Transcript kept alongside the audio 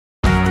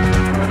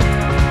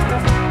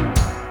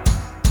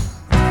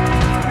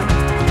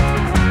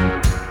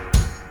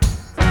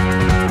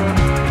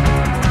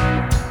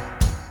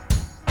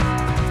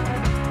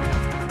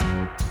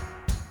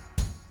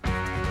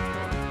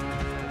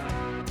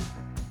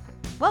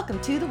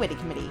Welcome to the Witty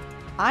Committee.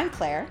 I'm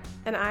Claire.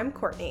 And I'm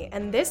Courtney,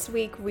 and this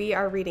week we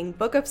are reading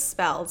Book of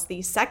Spells,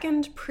 the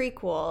second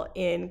prequel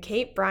in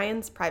Kate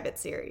Bryan's private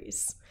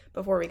series.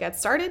 Before we get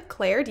started,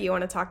 Claire, do you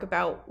want to talk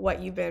about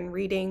what you've been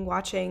reading,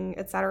 watching,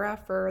 etc.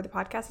 for the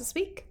podcast this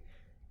week?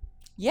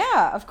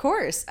 Yeah, of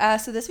course.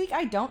 So this week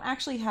I don't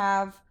actually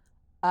have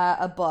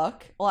a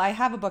book. Well, I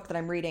have a book that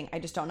I'm reading. I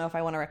just don't know if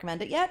I want to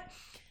recommend it yet.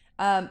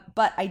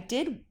 But I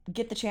did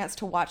get the chance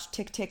to watch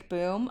Tick, Tick,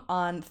 Boom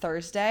on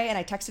Thursday, and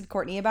I texted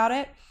Courtney about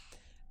it.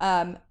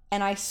 And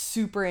I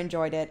super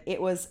enjoyed it.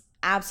 It was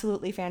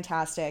absolutely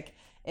fantastic.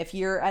 If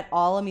you're at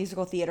all a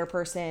musical theater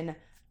person,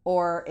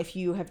 or if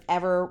you have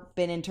ever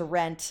been into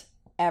Rent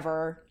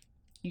ever,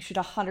 you should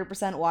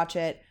 100% watch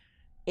it.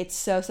 It's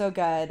so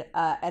good.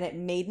 And it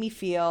made me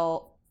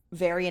feel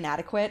very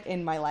inadequate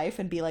in my life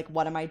and be like,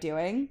 what am I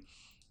doing?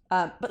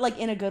 But like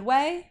in a good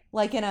way,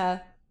 like in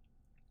a,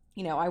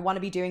 I want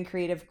to be doing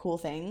creative, cool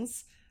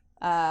things.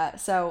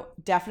 So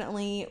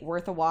definitely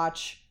worth a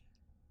watch.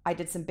 I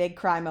did some big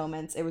cry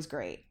moments. It was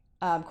great.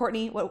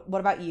 Courtney, what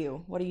about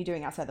you? What are you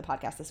doing outside the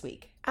podcast this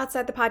week?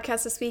 Outside the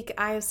podcast this week,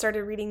 I have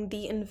started reading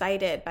The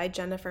Invited by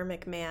Jennifer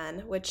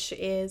McMahon, which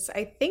is,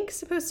 I think,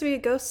 supposed to be a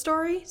ghost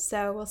story.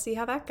 So we'll see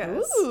how that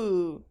goes.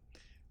 Ooh,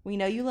 we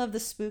know you love the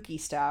spooky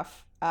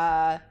stuff.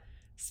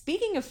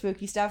 Speaking of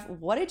spooky stuff,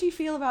 what did you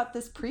feel about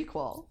this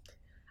prequel?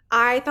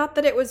 I thought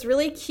that it was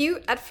really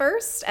cute at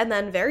first, and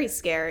then very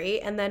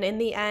scary, and then in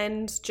the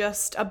end,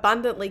 just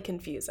abundantly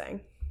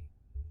confusing.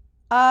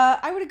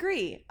 I would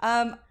agree.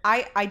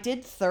 I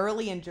did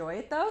thoroughly enjoy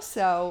it though,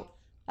 so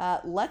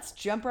let's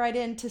jump right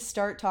in to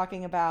start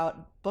talking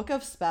about Book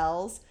of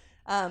Spells.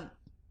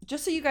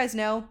 Just so you guys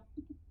know,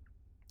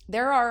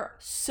 there are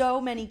so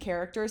many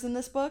characters in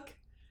this book.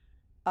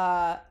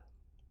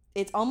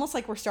 It's almost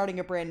like we're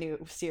starting a brand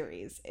new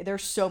series.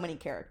 There's so many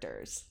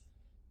characters.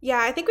 Yeah,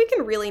 I think we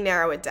can really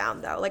narrow it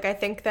down though. Like I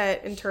think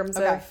that in terms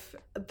of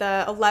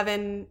the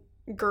 11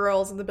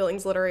 girls in the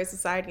Billings Literary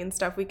Society and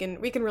stuff, we can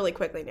really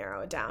quickly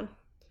narrow it down.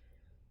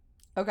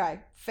 Okay,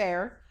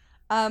 fair.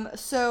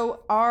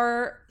 So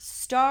our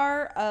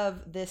star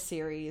of this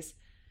series,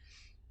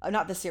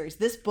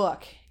 this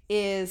book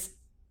is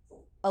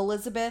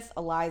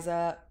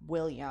Eliza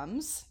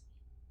Williams.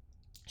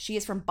 She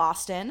is from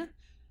Boston.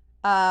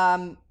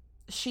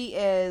 She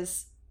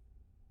is,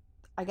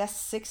 I guess,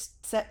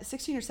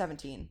 16 or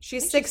 17.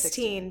 She's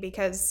 16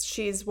 because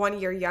she's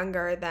 1 year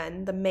younger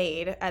than the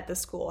maid at the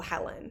school,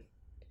 Helen.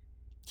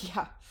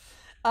 Yeah.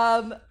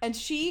 And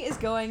she is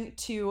going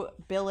to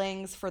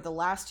Billings for the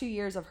last 2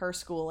 years of her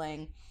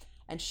schooling,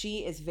 and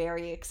she is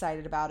very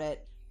excited about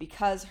it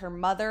because her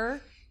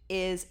mother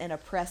is an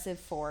oppressive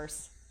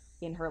force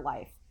in her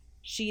life.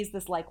 She's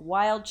this like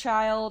wild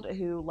child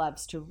who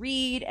loves to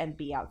read and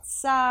be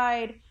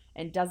outside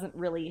and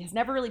has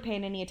never really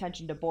paid any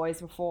attention to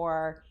boys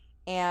before.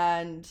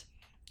 And,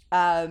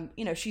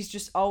 she's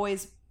just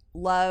always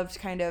loved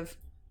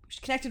she's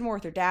connected more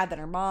with her dad than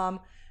her mom.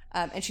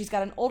 And she's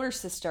got an older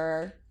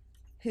sister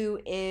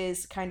who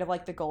is kind of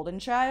like the golden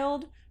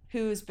child,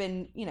 who's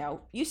been,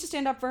 used to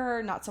stand up for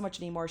her, not so much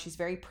anymore. She's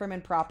very prim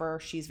and proper.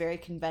 She's very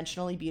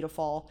conventionally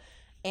beautiful.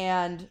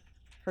 And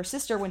her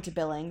sister went to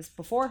Billings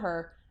before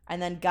her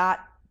and then got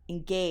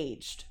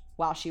engaged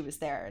while she was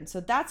there. And so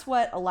that's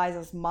what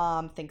Eliza's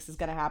mom thinks is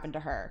going to happen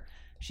to her.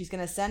 She's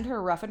going to send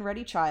her rough and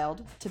ready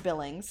child to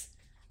Billings,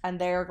 and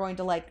they're going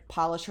to,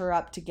 polish her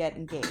up to get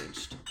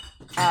engaged.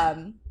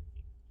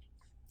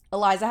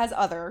 Eliza has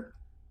other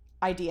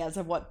ideas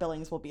of what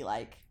Billings will be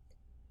like.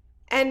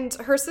 And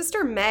her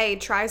sister May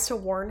tries to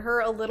warn her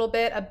a little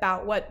bit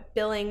about what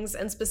Billings,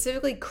 and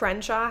specifically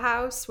Crenshaw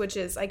House, which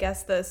is, I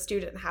guess, the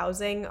student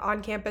housing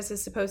on campus,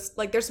 is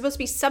there's supposed to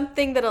be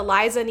something that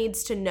Eliza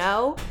needs to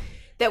know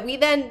that we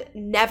then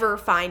never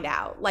find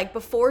out. Like,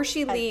 before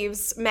she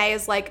leaves, May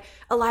is like,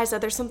 Eliza,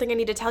 there's something I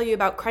need to tell you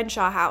about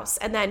Crenshaw House.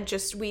 And then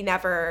we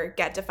never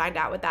get to find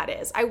out what that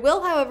is. I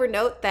will, however,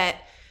 note that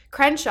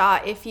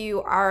Crenshaw, if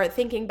you are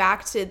thinking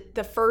back to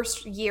the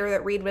first year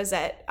that Reed was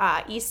at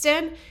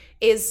Easton,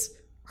 is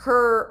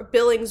her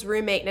Billings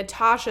roommate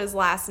Natasha's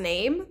last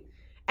name.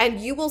 And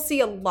you will see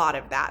a lot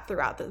of that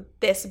throughout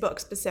this book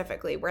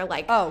specifically, where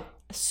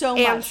so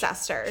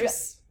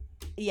ancestors.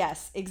 Much.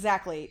 Yes,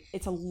 exactly.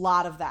 It's a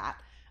lot of that.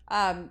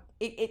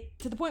 It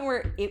to the point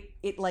where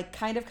it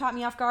kind of caught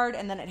me off guard,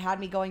 and then it had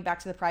me going back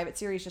to the private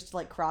series just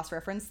to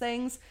cross-reference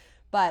things.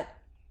 But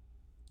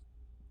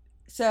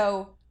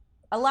so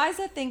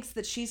Eliza thinks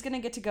that she's going to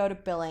get to go to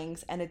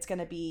Billings, and it's going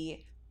to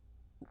be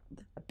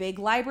a big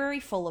library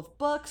full of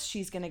books.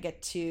 She's going to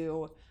get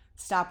to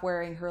stop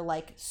wearing her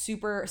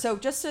super... So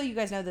just so you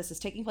guys know, this is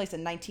taking place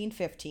in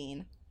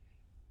 1915.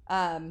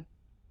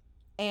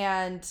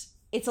 And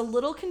it's a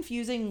little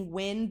confusing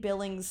when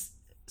Billings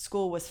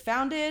School was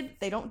founded.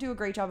 They don't do a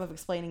great job of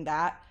explaining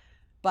that,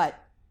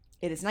 but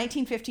it is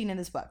 1915 in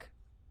this book.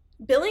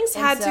 Billings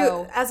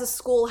as a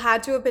school,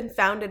 had to have been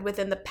founded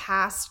within the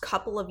past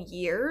couple of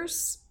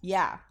years.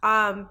 Yeah.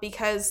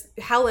 Because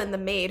Helen, the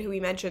maid, who we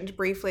mentioned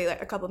briefly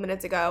a couple of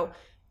minutes ago,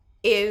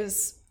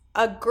 is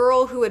a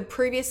girl who had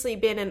previously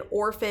been an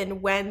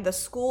orphan when the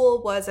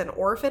school was an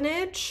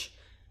orphanage.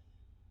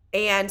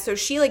 And so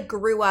she like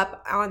grew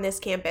up on this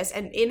campus,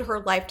 and in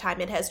her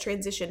lifetime it has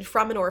transitioned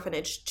from an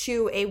orphanage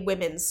to a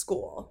women's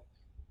school.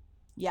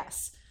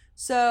 Yes.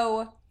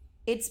 So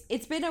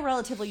it's been a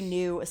relatively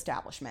new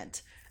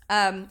establishment.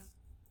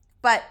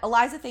 But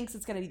Eliza thinks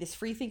it's going to be this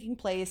free-thinking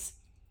place.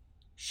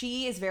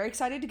 She is very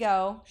excited to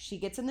go. She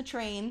gets in the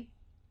train.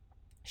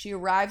 She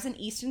arrives in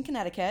Easton,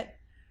 Connecticut.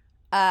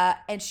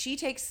 And she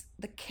takes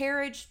the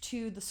carriage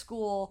to the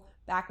school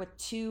back with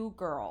two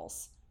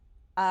girls.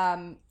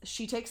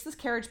 She takes this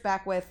carriage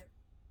back with,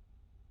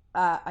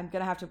 I'm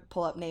going to have to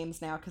pull up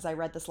names now because I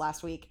read this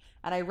last week.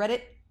 And I read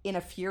it in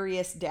a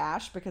furious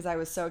dash because I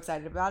was so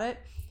excited about it.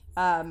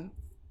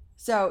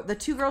 So the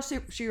two girls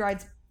she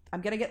rides,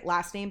 I'm going to get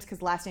last names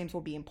because last names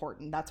will be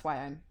important. That's why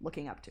I'm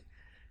looking up to.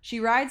 She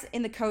rides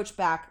in the coach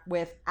back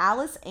with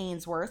Alice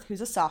Ainsworth,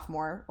 who's a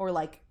sophomore, or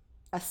like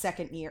a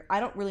second year. I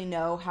don't really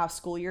know how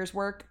school years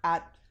work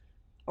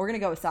we're going to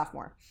go with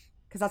sophomore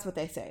because that's what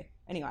they say.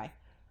 Anyway,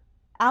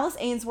 Alice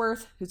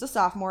Ainsworth, who's a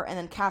sophomore, and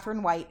then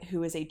Catherine White,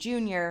 who is a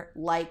junior,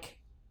 like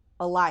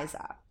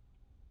Eliza.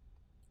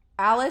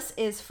 Alice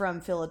is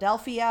from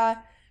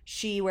Philadelphia.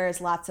 She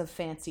wears lots of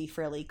fancy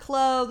frilly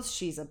clothes.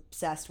 She's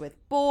obsessed with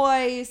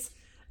boys.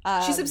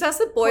 She's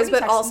obsessed with boys, Courtney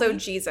but also me,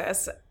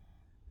 Jesus.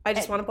 I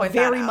just want to point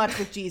that out. Very much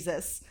with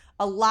Jesus.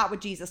 A lot with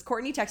Jesus.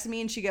 Courtney texted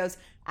me and she goes,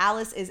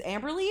 Alice is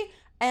Amberly.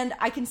 And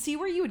I can see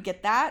where you would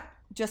get that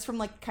just from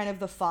like kind of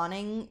the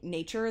fawning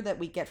nature that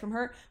we get from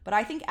her. But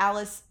I think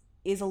Alice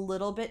is a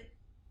little bit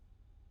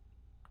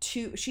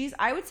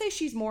I would say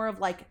she's more of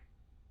like,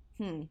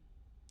 I'm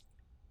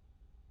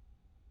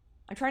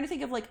trying to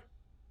think of like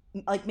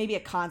maybe a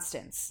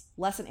Constance.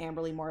 Less an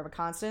Amberly, more of a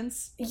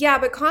Constance. Yeah,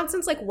 but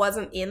Constance like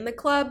wasn't in the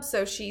club,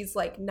 so she's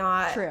like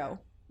not true.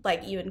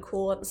 Like even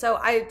cool. So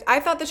I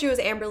thought that she was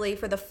Amberly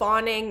for the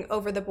fawning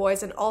over the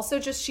boys, and also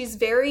just she's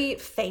very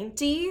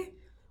fainty.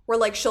 Where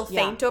like she'll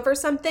faint over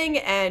something,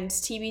 and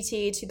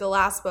TBT to the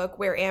last book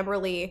where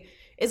Amberly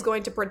is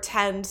going to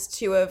pretend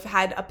to have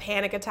had a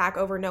panic attack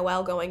over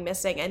Noelle going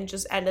missing and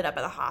just ended up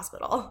at the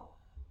hospital.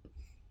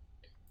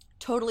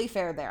 Totally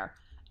fair there.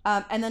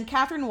 And then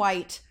Catherine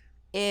White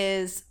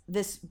is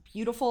this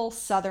beautiful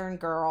Southern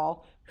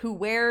girl who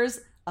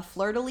wears a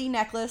fleur-de-lis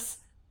necklace,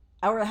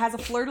 or has a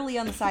fleur-de-lis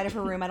on the side of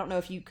her room. I don't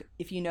know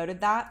if you noted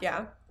that.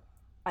 Yeah.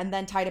 And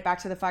then tied it back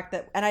to the fact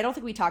that, and I don't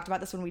think we talked about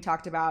this when we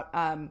talked about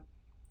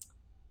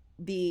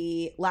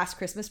the Last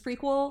Christmas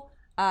prequel,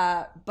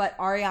 but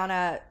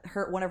Ariana,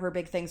 one of her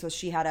big things was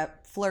she had a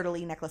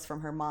fleur-de-lis necklace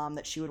from her mom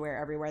that she would wear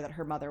everywhere that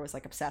her mother was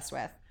like obsessed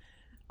with.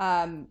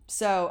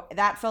 So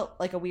that felt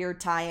like a weird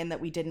tie-in that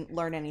we didn't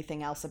learn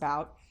anything else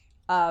about.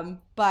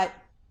 But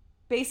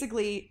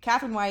basically,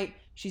 Catherine White,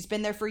 she's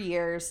been there for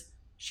years.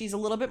 She's a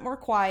little bit more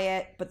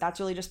quiet, but that's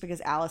really just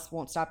because Alice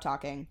won't stop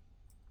talking.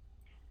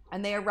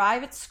 And they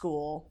arrive at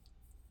school.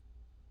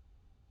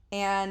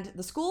 And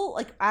the school,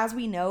 like as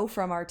we know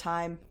from our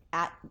time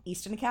at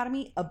Easton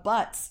Academy,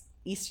 abuts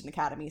Easton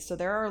Academy. So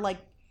there are like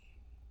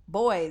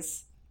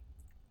boys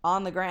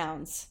on the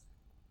grounds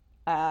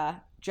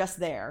just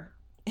there.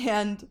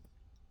 And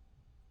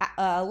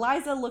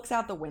Eliza looks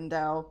out the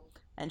window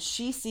and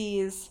she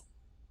sees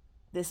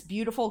this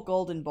beautiful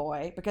golden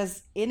boy,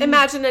 because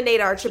imagine a Nate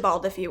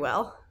Archibald, if you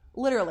will.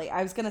 Literally,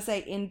 I was gonna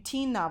say, in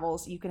teen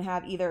novels you can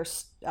have either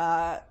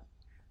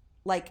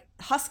like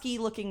husky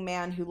looking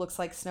man who looks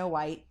like Snow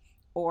White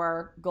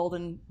or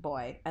golden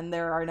boy, and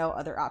there are no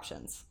other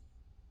options.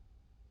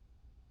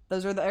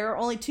 There are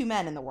only two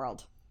men in the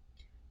world.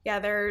 Yeah,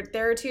 there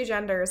are two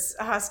genders,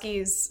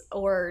 huskies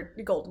or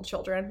golden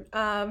children.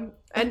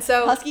 And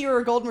so husky or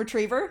a golden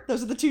retriever,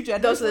 those are the two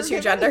genders. Those are the two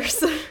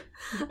genders.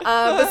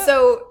 But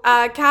so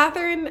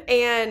Catherine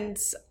and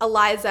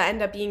Eliza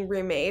end up being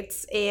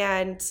roommates,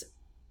 and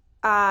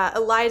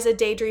Eliza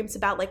daydreams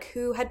about like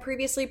who had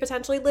previously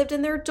potentially lived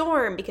in their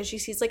dorm because she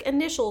sees like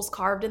initials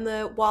carved in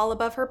the wall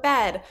above her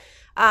bed.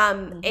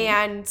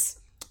 And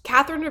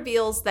Catherine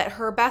reveals that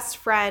her best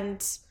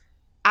friend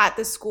at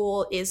the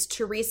school is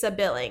Theresa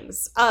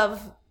Billings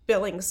of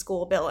Billings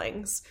School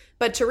Billings.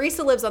 But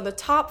Theresa lives on the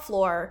top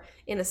floor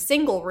in a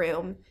single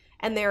room,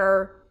 and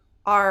there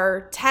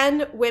are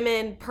 10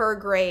 women per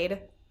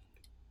grade.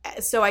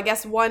 So I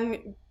guess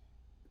one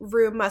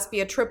room must be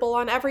a triple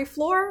on every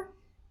floor.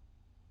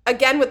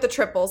 Again, with the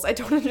triples, I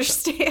don't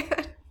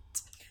understand.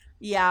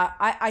 Yeah,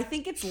 I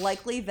think it's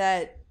likely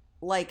that,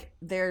 like,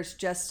 there's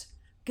just...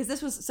 Because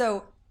this was...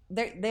 So,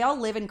 they all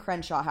live in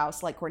Crenshaw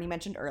House, like Courtney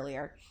mentioned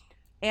earlier.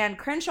 And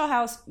Crenshaw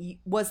House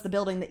was the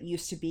building that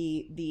used to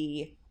be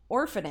the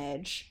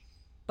orphanage,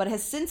 but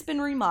has since been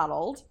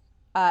remodeled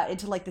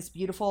into, like, this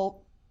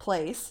beautiful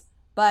place.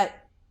 But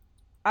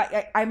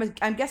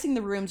I'm guessing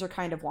the rooms are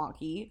kind of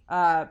wonky.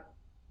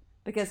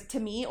 Because to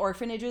me,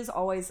 orphanages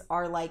always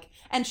are like,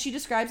 and she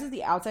describes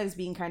the outside as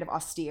being kind of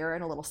austere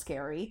and a little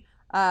scary.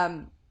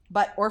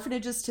 But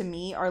orphanages to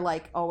me are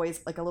like always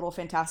like a little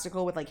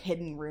fantastical with like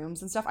hidden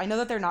rooms and stuff. I know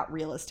that they're not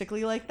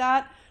realistically like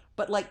that,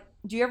 but like,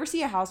 do you ever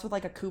see a house with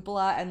like a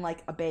cupola and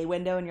like a bay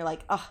window and you're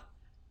like, oh,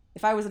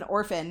 if I was an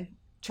orphan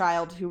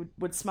child who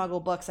would smuggle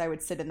books, I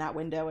would sit in that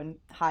window and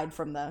hide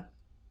from the.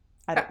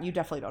 You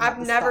definitely don't. I've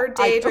never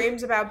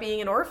daydreamed about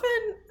being an orphan.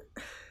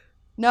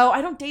 No,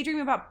 I don't daydream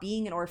about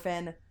being an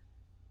orphan.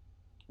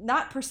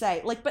 Not per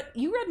se. Like, but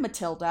you read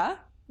Matilda.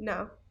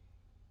 No.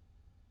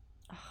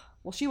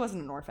 Well, she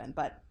wasn't an orphan,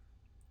 but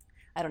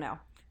I don't know.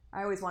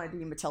 I always wanted to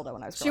be Matilda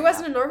when I was growing She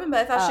wasn't up. an orphan, but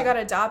I thought she got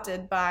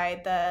adopted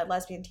by the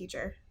lesbian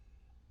teacher.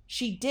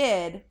 She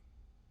did,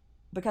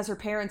 because her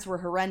parents were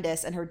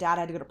horrendous and her dad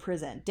had to go to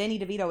prison. Danny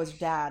DeVito was her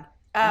dad.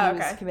 And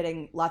he was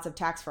committing lots of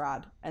tax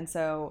fraud. And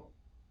so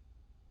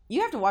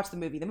you have to watch the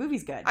movie. The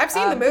movie's good. I've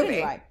seen the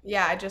movie. Anyway.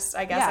 Yeah, I guess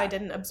I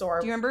didn't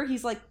absorb. Do you remember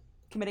he's like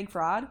committing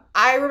fraud?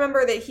 I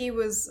remember that he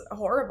was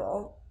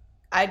horrible.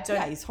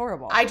 Yeah, he's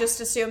horrible. I just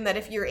assume that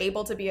if you're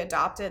able to be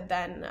adopted,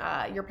 then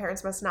your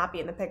parents must not be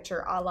in the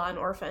picture, a la an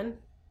orphan.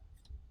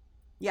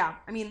 Yeah,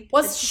 I mean,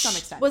 to some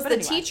extent. Was the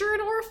teacher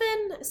an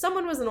orphan?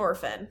 Someone was an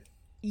orphan.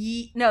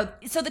 No,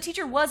 so the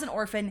teacher was an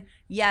orphan,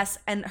 yes,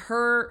 and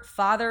her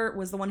father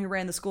was the one who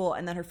ran the school,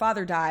 and then her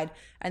father died,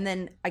 and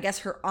then I guess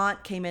her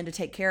aunt came in to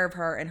take care of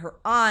her, and her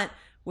aunt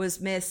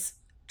was Miss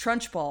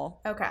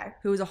Trunchbull, okay,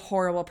 who was a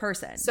horrible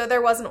person. So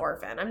there was an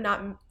orphan. I'm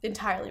not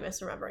entirely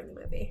misremembering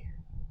the movie.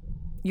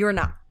 You're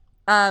not.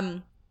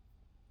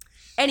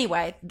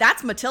 Anyway,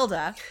 that's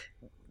Matilda.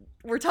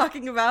 We're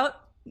talking about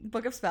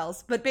Book of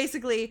Spells. But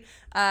basically,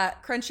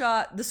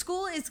 Crenshaw, the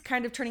school is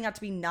kind of turning out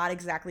to be not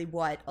exactly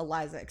what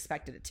Eliza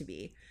expected it to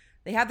be.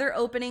 They had their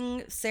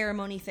opening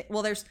ceremony thing.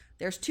 Well,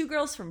 there's two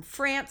girls from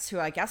France who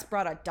I guess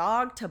brought a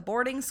dog to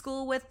boarding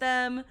school with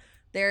them.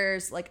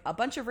 There's like a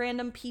bunch of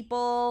random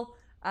people.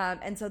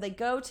 And so they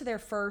go to their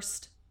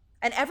first...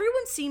 And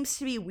everyone seems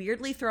to be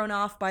weirdly thrown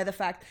off by the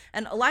fact,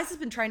 and Eliza's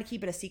been trying to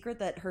keep it a secret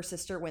that her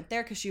sister went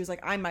there because she was like,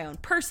 I'm my own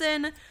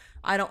person.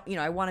 I don't,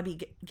 I want to be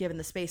given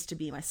the space to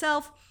be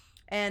myself.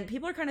 And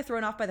people are kind of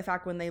thrown off by the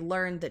fact when they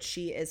learn that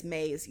she is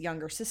May's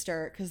younger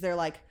sister because they're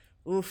like,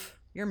 oof,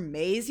 you're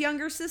May's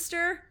younger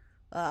sister?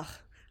 Ugh.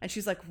 And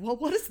she's like, well,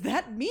 what does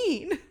that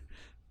mean?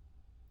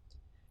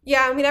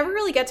 Yeah, we never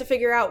really get to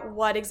figure out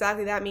what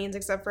exactly that means,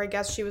 except for I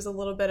guess she was a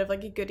little bit of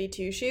like a goody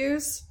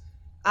two-shoes.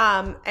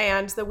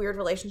 And the weird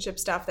relationship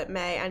stuff that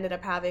May ended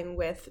up having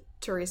with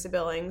Theresa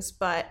Billings.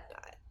 But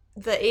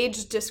the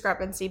age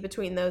discrepancy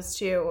between those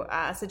two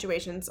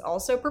situations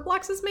also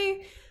perplexes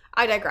me.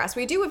 I digress.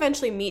 We do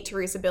eventually meet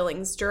Theresa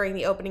Billings during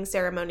the opening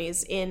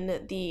ceremonies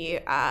in the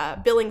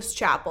Billings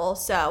Chapel.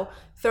 So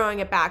throwing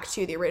it back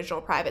to the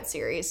original private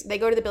series. They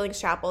go to the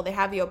Billings Chapel. They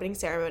have the opening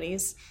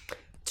ceremonies.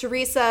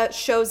 Theresa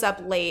shows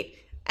up late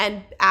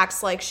and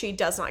acts like she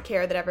does not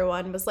care that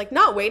everyone was like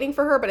not waiting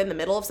for her, but in the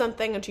middle of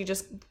something. And she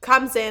just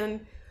comes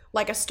in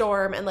like a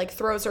storm and like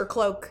throws her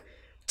cloak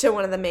to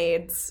one of the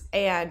maids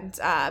and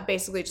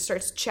basically just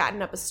starts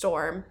chatting up a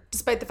storm,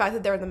 despite the fact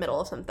that they're in the middle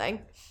of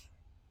something.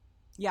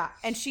 Yeah,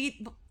 and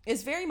she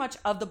is very much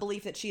of the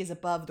belief that she is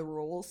above the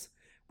rules,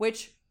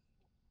 which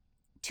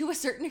to a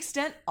certain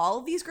extent, all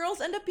of these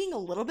girls end up being a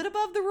little bit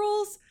above the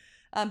rules,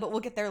 but we'll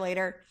get there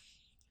later.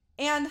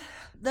 And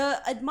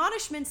the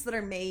admonishments that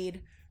are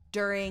made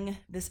during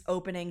this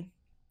opening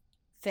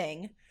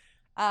thing,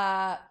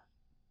 there's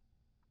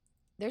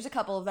a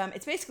couple of them.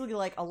 It's basically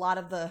like a lot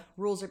of the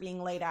rules are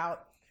being laid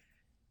out.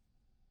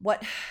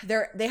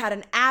 They had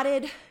an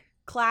added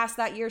class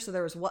that year, so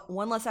there was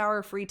one less hour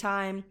of free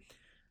time.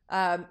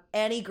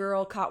 Any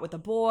girl caught with a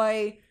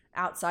boy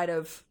outside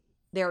of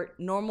their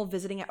normal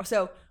visiting.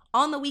 So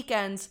on the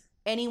weekends,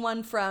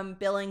 anyone from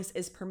Billings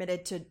is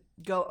permitted to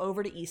go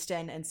over to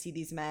Easton and see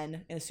these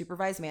men in a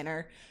supervised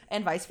manner,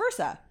 and vice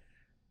versa.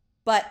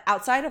 But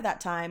outside of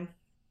that time,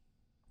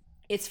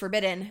 it's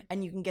forbidden,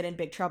 and you can get in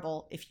big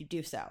trouble if you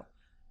do so.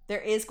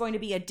 There is going to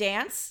be a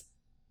dance,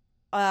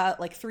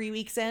 like 3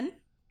 weeks in.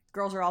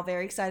 Girls are all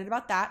very excited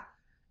about that.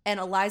 And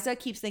Eliza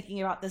keeps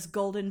thinking about this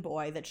golden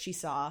boy that she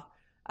saw.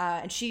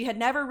 And she had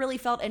never really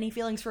felt any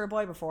feelings for a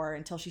boy before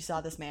until she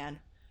saw this man.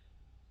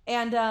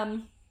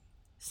 And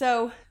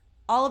so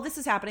all of this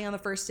is happening on the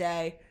first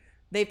day.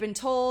 They've been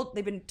told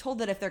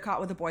that if they're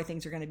caught with a boy,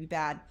 things are going to be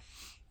bad.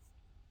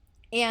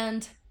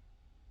 And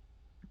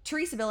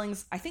Theresa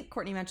Billings, I think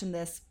Courtney mentioned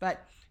this,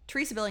 but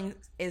Theresa Billings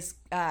is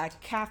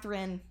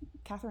Catherine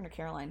or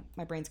Caroline?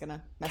 My brain's going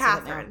to mess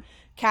with it now.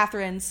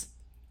 Catherine's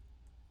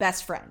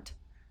best friend.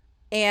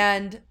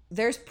 And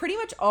there's pretty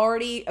much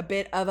already a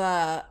bit of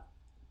a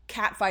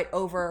catfight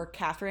over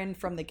Catherine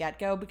from the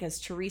get-go because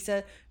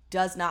Theresa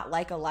does not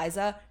like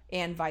Eliza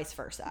and vice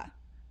versa.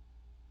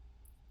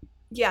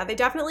 Yeah, they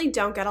definitely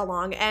don't get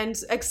along. And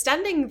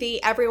extending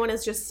the everyone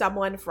is just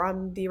someone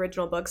from the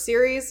original book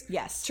series.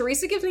 Yes.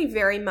 Theresa gives me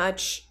very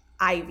much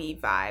Ivy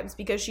vibes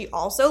because she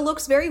also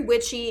looks very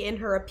witchy in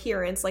her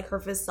appearance. Like her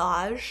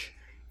visage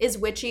is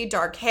witchy,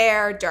 dark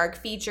hair, dark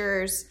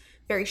features,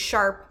 very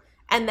sharp.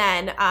 And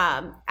then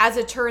as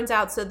it turns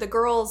out, so the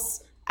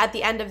girls at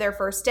the end of their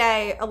first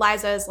day,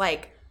 Eliza is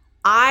like,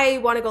 I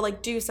want to go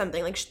like do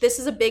something. Like this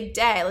is a big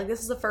day. Like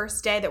this is the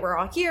first day that we're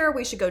all here.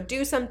 We should go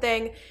do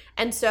something.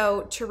 And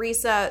so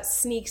Theresa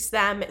sneaks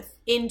them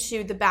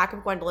into the back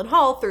of Gwendolyn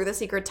Hall through the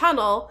secret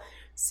tunnel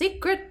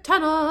secret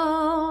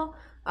tunnel.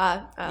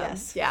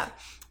 Yes. Yeah.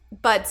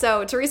 But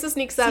so Theresa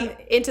sneaks them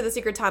into the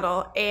secret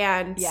tunnel,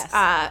 and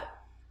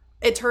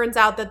it turns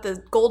out that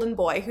the golden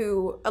boy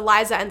who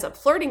Eliza ends up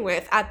flirting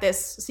with at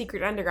this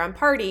secret underground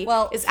party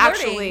is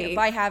actually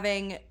by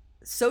having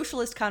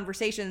socialist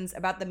conversations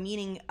about the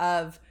meaning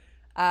of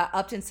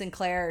Upton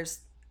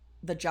Sinclair's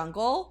The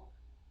Jungle,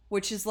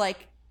 which is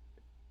like,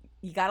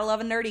 you gotta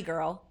love a nerdy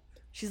girl.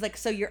 She's like,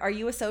 so are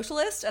you a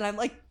socialist? And I'm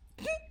like,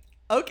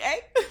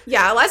 okay.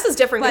 Yeah, Eliza's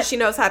different because she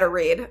knows how to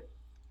read.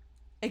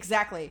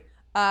 Exactly.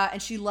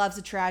 And she loves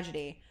a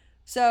tragedy.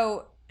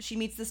 So she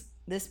meets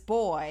this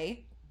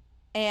boy,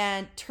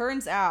 and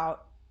turns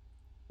out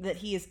that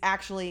he is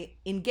actually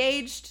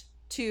engaged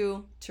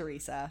to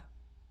Theresa.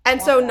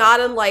 And so not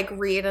unlike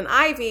Reed and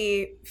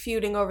Ivy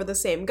feuding over the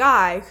same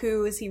guy,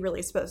 who is he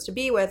really supposed to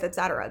be with, et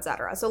cetera, et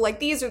cetera. So like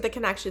these are the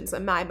connections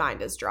that my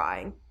mind is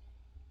drawing.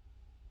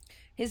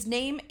 His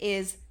name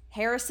is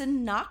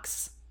Harrison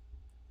Knox.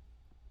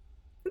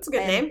 That's a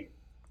good name.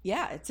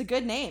 Yeah, it's a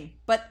good name.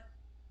 But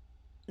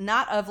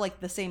not of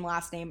like the same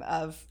last name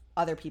of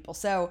other people.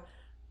 So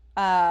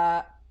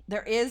we're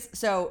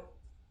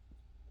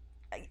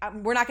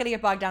not going to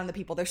get bogged down in the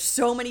people. There's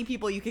so many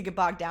people you could get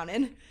bogged down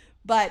in.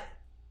 But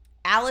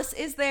Alice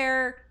is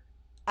there,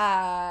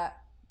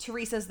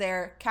 Teresa's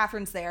there,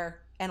 Catherine's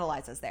there, and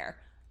Eliza's there.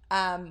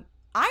 I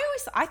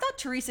thought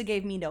Theresa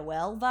gave me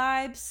Noelle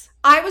vibes.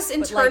 I was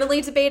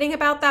internally debating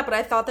about that, but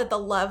I thought that the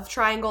love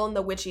triangle and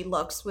the witchy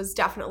looks was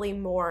definitely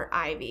more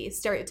Ivy,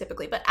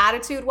 stereotypically. But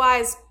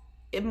attitude-wise,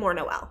 more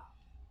Noelle.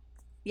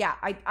 Yeah,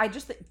 I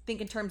just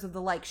think in terms of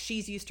the like,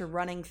 she's used to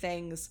running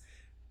things,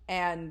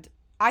 and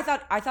I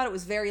thought it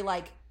was very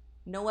like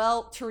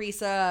Noelle,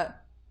 Theresa,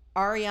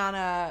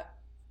 Ariana,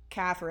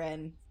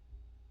 Catherine,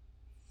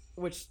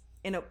 which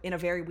in a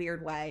very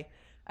weird way.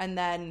 And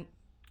then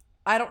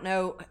I don't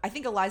know, I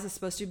think Eliza's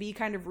supposed to be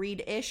kind of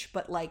Reed-ish,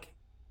 but like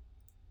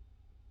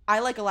I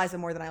like Eliza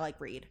more than I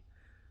like Reed.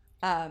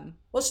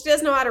 Well, she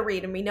does know how to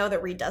read, and we know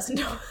that Reed doesn't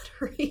know how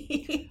to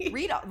read.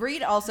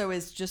 Reed also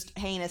is just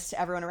heinous to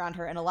everyone around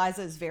her, and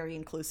Eliza is very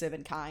inclusive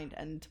and kind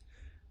and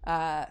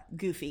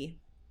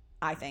goofy,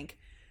 I think.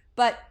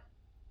 But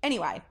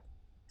anyway,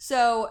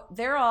 so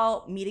they're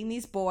all meeting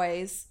these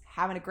boys,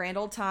 having a grand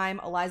old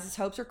time. Eliza's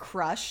hopes are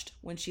crushed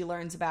when she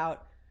learns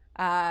about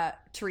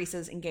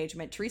Teresa's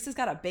engagement. Teresa's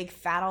got a big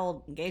fat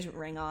old engagement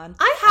ring on.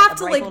 I have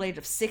to like old age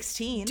of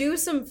 16.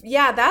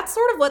 That's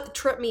sort of what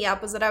tripped me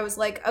up, was that I was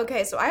like,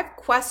 okay, so I have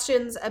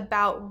questions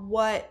about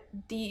what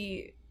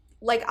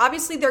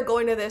obviously they're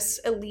going to this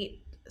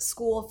elite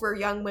school for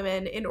young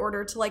women in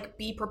order to like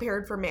be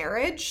prepared for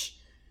marriage,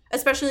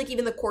 especially like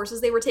even the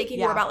courses they were taking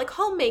were about like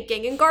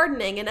homemaking and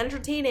gardening and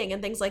entertaining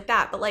and things like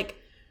that. But like,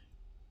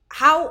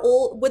 how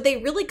old would they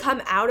really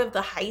come out of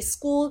the high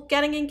school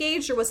getting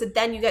engaged, or was it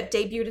then you get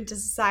debuted into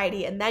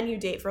society and then you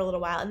date for a little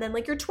while and then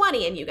like you're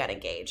 20 and you get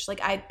engaged?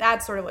 Like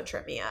that's sort of what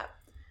tripped me up.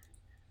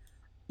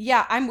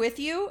 Yeah, I'm with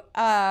you.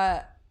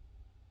 I'm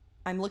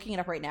looking it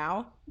up right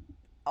now.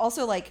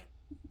 Also, like,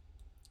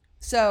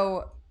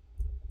 so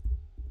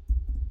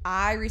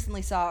I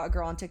recently saw a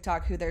girl on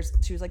TikTok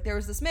she was like, there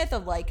was this myth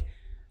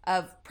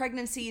of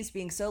pregnancies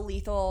being so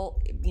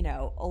lethal,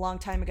 a long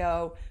time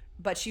ago.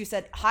 But she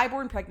said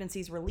highborn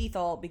pregnancies were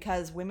lethal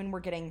because women were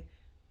getting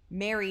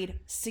married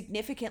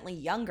significantly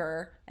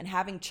younger and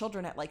having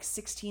children at like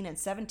 16 and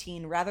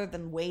 17 rather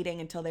than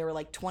waiting until they were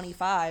like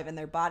 25 and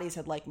their bodies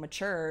had like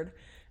matured.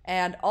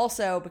 And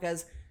also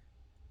because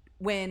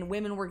when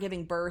women were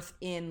giving birth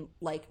in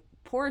like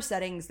poor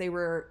settings, they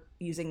were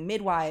using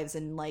midwives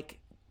and like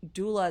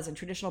doulas and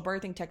traditional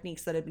birthing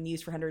techniques that had been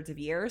used for hundreds of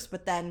years.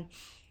 But then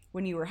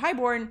when you were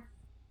highborn,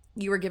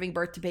 you were giving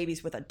birth to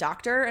babies with a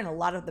doctor, and a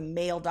lot of the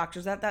male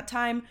doctors at that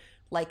time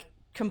like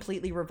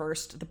completely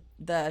reversed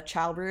the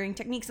child rearing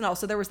techniques. And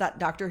also there was that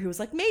doctor who was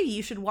like, maybe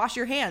you should wash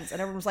your hands, and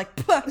everyone was like,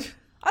 I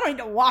don't need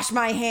to wash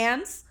my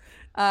hands.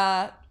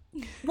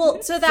 Well,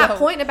 to that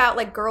point about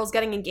like girls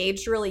getting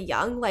engaged really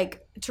young,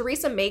 like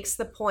Theresa makes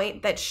the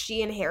point that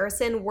she and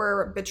Harrison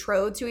were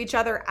betrothed to each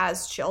other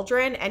as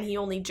children, and he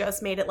only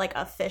just made it like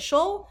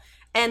official.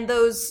 And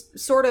those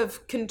sort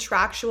of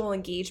contractual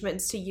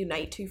engagements to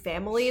unite two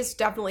families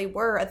definitely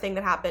were a thing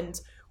that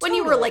happened when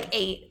you were like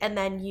 8 and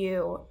then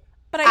you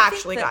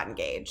actually got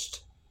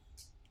engaged.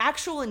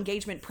 Actual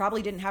engagement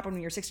probably didn't happen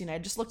when you were 16. I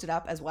just looked it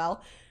up as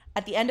well.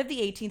 At the end of the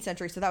 18th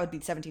century, so that would be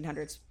the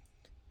 1700s,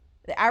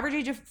 the average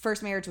age of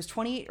first marriage was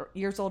 20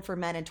 years old for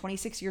men and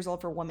 26 years old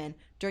for women.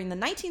 During the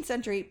 19th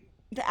century,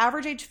 the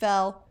average age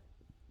fell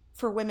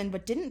for women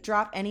but didn't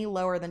drop any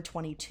lower than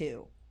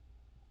 22.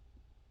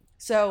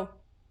 So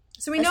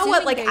we know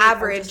what like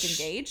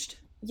average engaged.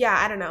 Yeah,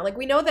 I don't know. Like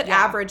we know that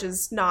average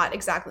is not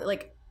exactly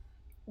like,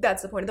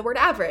 that's the point of the word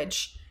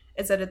average,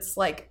 is that it's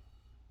like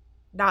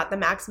not the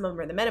maximum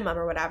or the minimum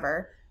or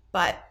whatever.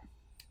 But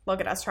look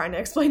at us trying to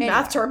explain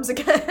math terms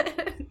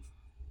again.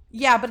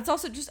 Yeah, but it's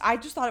also I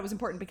just thought it was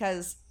important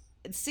because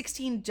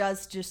 16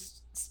 does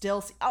just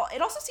still.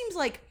 It also seems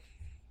like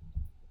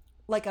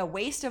a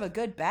waste of a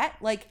good bet.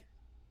 Like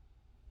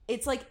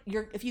it's like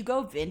if you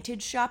go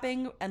vintage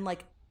shopping and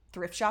like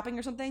thrift shopping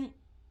or something,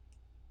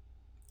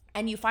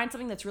 and you find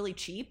something that's really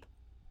cheap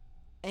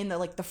in the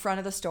like the front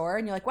of the store,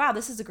 and you're like, wow,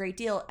 this is a great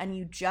deal, and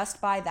you just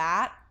buy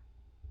that,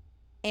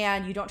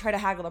 and you don't try to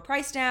haggle the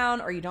price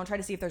down, or you don't try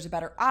to see if there's a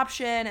better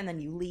option, and then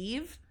you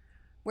leave.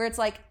 Where it's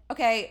like,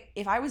 okay,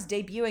 if I was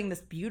debuting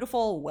this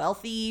beautiful,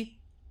 wealthy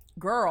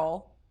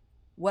girl,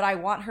 would I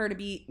want her to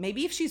be,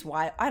 maybe if she's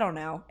white, I don't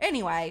know.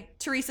 Anyway,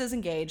 Theresa's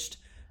engaged.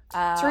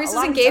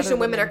 Teresa's engaged, and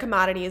women are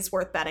commodities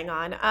worth betting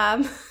on.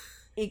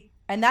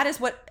 And that is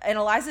what, and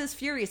Eliza is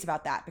furious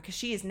about that, because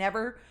she has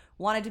never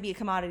wanted to be a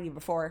commodity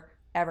before,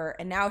 ever.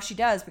 And now she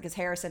does, because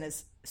Harrison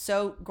is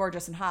so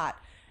gorgeous and hot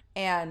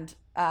and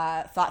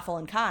thoughtful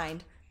and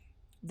kind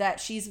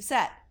that she's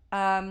upset.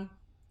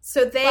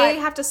 So they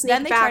have to sneak back.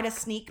 Then they try to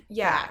sneak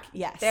back.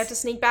 Yes. They have to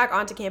sneak back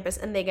onto campus,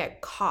 and they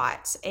get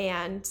caught.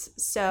 And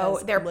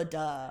so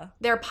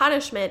their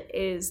punishment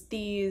is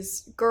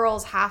these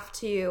girls have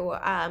to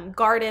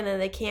garden, and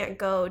they can't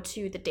go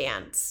to the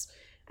dance.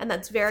 And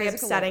that's very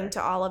upsetting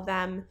to all of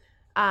them.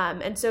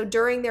 And so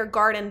during their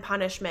garden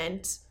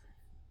punishment,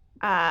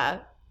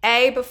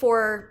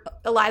 before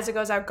Eliza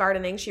goes out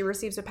gardening, she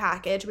receives a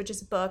package, which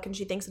is a book, and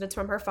she thinks that it's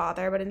from her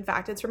father, but in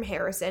fact it's from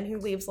Harrison, who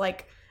leaves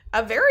like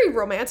a very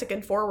romantic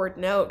and forward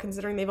note,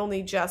 considering they've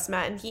only just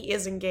met and he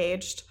is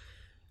engaged.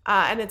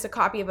 And it's a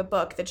copy of a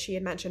book that she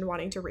had mentioned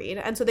wanting to read.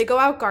 And so they go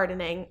out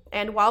gardening,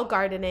 and while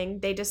gardening,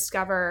 they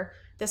discover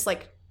this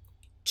like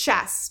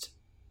chest.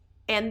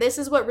 And this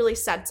is what really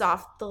sets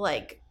off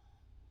the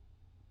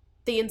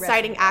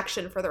inciting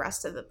action for the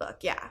rest of the book.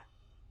 Yeah.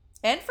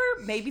 And for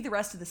maybe the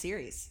rest of the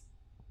series.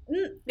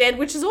 And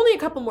which is only a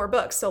couple more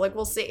books, so like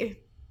we'll see.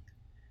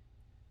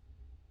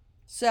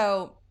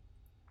 So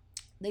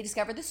they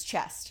discover this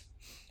chest,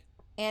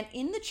 and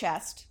in the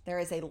chest there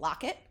is a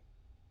locket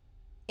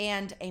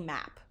and a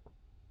map,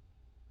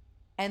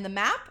 and the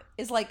map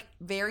is like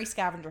very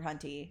scavenger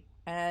hunty,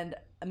 and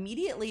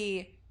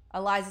immediately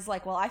Eliza's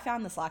like, well, I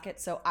found this locket,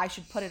 so I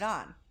should put it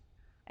on.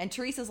 And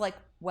Theresa's like,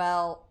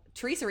 well,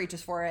 Theresa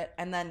reaches for it,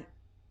 and then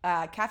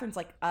Catherine's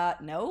like,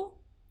 no,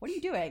 what are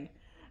you doing?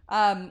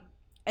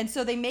 And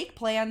so they make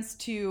plans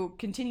to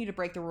continue to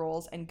break the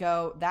rules and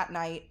go that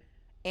night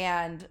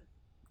and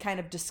kind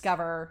of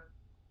discover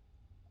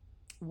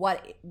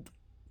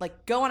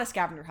go on a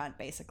scavenger hunt,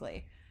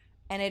 basically.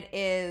 And it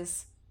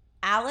is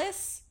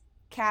Alice,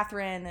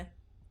 Catherine,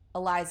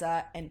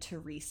 Eliza, and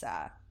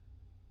Theresa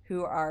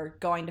who are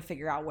going to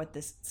figure out what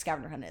this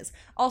scavenger hunt is.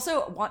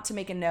 Also, want to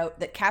make a note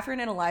that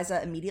Catherine and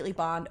Eliza immediately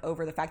bond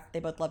over the fact that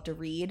they both love to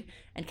read,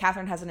 and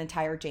Catherine has an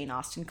entire Jane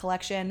Austen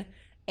collection,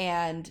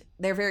 and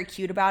they're very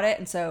cute about it.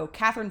 And so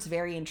Catherine's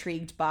very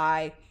intrigued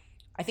by,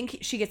 I think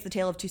she gets The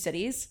Tale of Two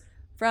Cities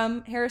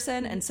from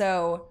Harrison, and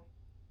so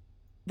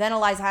then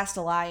Eliza has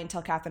to lie and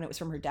tell Catherine it was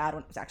from her dad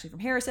when it was actually from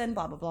Harrison,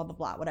 blah, blah, blah, blah,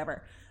 blah,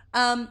 whatever.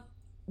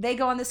 They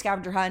go on this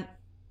scavenger hunt.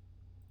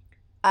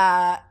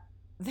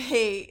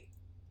 They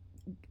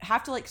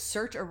have to,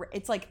 search.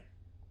 It's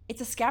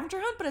a scavenger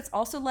hunt, but it's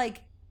also,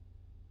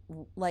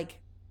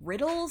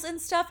 riddles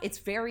and stuff. It's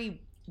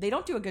very... They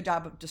don't do a good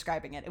job of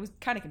describing it. It was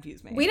kind of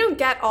confused me. We don't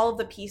get all of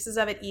the pieces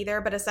of it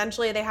either, but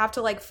essentially they have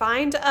to,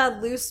 find a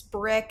loose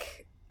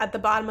brick at the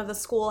bottom of the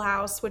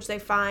schoolhouse, which they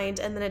find,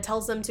 and then it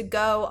tells them to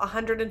go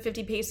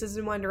 150 paces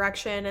in one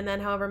direction and then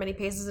however many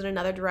paces in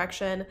another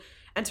direction.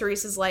 And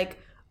Teresa's like,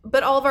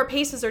 but all of our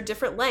paces are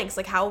different lengths.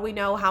 How will we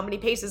know how many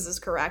paces is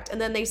correct?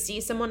 And then they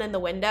see someone in the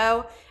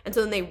window, and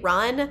so then they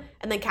run,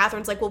 and then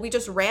Catherine's like, well, we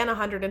just ran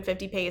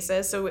 150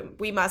 paces, so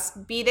we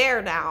must be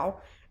there now.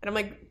 And I'm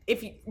like,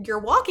 if your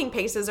walking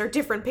paces are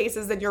different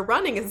paces than your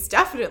running is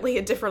definitely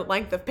a different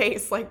length of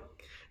pace.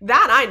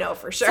 That I know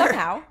for sure.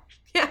 Somehow.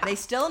 Yeah. They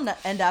still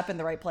end up in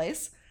the right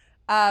place.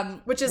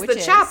 Which is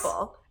the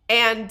chapel.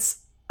 And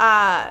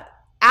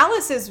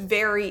Alice is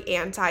very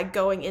anti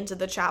going into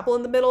the chapel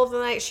in the middle of the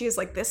night. She is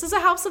like, this is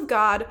a house of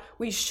God.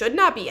 We should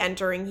not be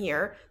entering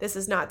here. This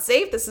is not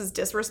safe. This is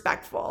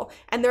disrespectful.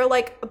 And they're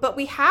like, but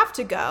we have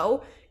to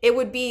go. It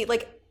would be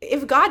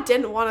if God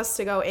didn't want us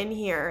to go in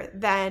here,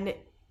 then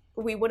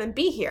we wouldn't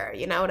be here.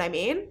 You know what I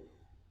mean?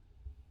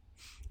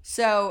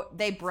 So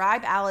they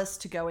bribe Alice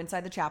to go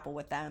inside the chapel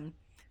with them.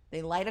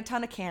 They light a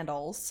ton of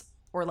candles,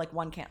 or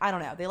one candle. I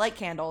don't know. They light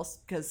candles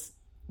because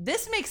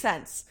this makes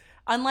sense.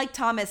 Unlike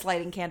Thomas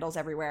lighting candles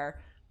everywhere,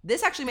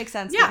 this actually makes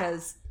sense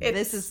because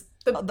this is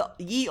the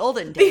ye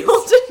olden days. The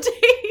olden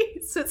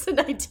days. It's the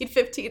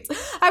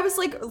 1915s. I was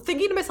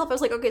thinking to myself, I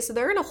was like, okay, so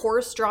they're in a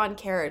horse-drawn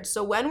carriage.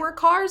 So when were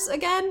cars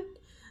again?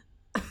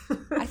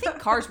 I think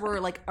cars were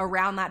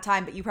around that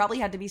time, but you probably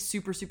had to be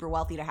super, super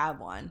wealthy to have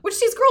one. Which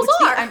these girls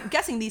are. I'm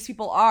guessing these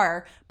people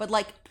are, but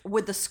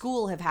would the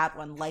school have had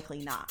one?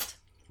 Likely not.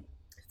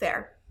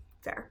 Fair.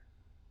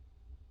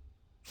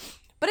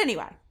 But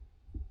anyway,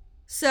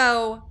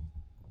 so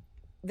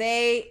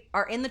they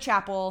are in the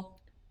chapel.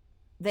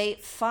 They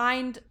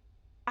find...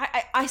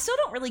 I still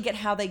don't really get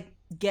how they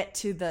get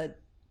to the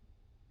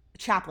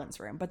chaplain's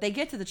room, but they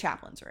get to the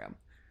chaplain's room,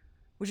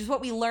 which is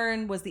what we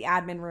learned was the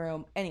admin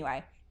room.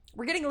 Anyway,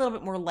 we're getting a little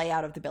bit more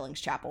layout of the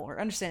Billings Chapel. We're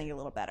understanding it a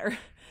little better.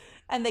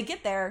 And they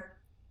get there,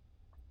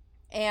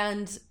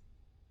 and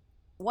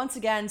once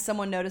again,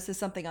 someone notices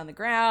something on the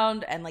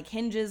ground and like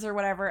hinges or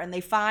whatever, and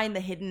they find the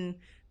hidden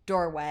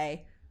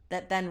doorway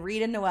that then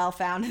Reed and Noelle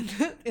found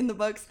in the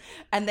books,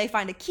 and they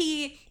find a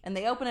key and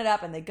they open it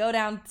up and they go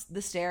down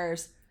the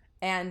stairs,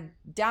 and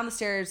down the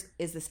stairs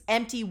is this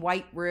empty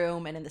white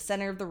room, and in the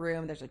center of the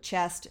room there's a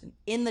chest, and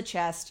in the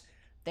chest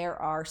there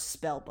are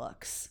spell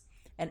books,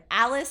 and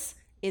Alice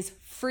is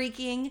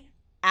freaking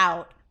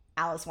out.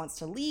 Alice wants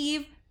to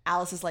leave.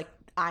 Alice is like,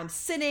 I'm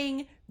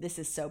sinning. This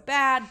is so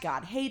bad.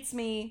 God hates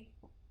me.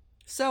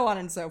 So on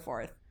and so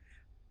forth.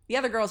 The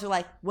other girls are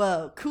like,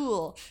 whoa,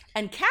 cool.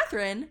 And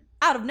Catherine,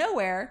 out of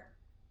nowhere,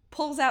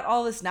 pulls out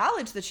all this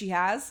knowledge that she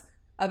has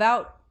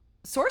about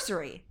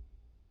sorcery.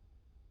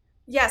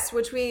 Yes,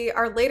 which we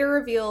are later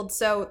revealed.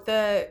 So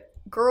the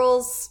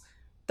girls,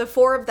 the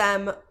four of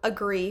them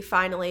agree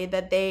finally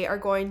that they are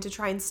going to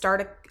try and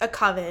start a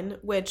coven,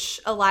 which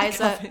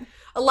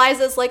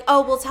Eliza's like,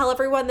 oh, we'll tell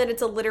everyone that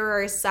it's a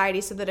literary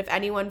society so that if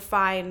anyone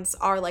finds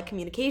our like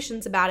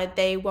communications about it,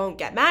 they won't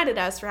get mad at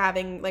us for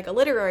having like a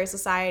literary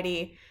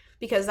society,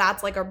 because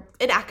that's like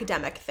an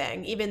academic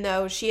thing, even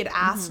though she had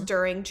asked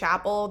during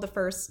chapel the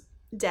first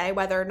day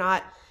whether or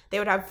not they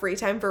would have free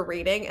time for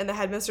reading, and the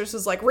headmistress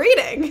was like,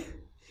 reading?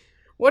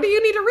 What do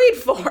you need to read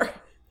for?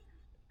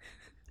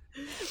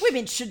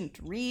 Women shouldn't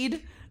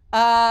read.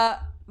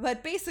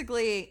 But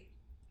basically,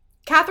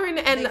 Catherine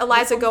and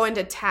Eliza go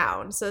into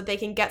town so that they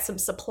can get some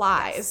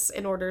supplies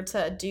in order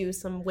to do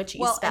some witchy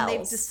spells. And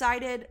they've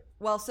decided,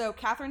 so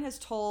Catherine has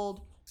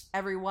told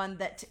everyone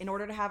that in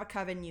order to have a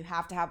coven, you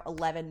have to have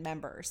 11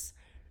 members,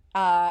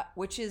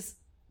 which is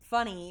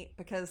funny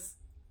because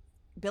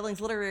Billings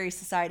Literary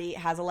Society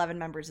has 11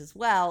 members as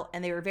well,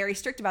 and they were very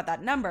strict about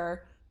that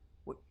number,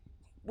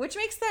 which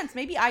makes sense.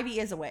 Maybe Ivy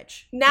is a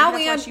witch. Now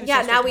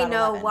we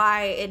know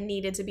why it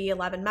needed to be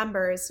 11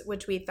 members,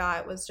 which we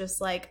thought was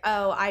just like,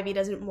 oh, Ivy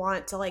doesn't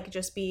want to like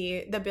just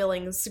be the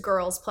Billings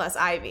girls plus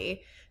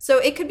Ivy. So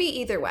it could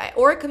be either way,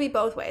 or it could be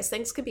both ways.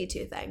 Things could be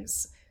two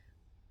things.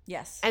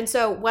 Yes. And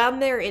so when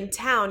they're in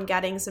town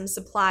getting some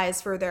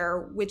supplies for their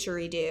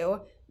witchery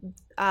do,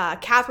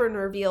 Catherine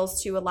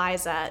reveals to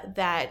Eliza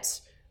that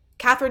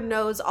Catherine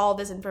knows all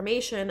this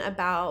information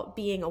about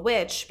being a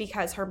witch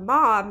because her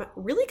mom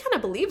really kind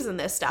of believes in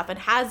this stuff and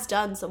has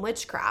done some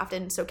witchcraft.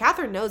 And so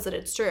Catherine knows that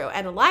it's true.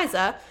 And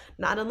Eliza,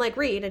 not unlike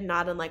Reed and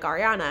not unlike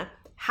Ariana,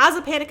 has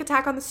a panic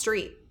attack on the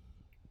street.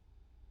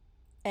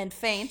 And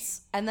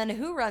faints. And then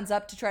who runs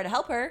up to try to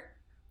help her?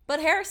 But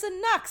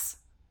Harrison Knox.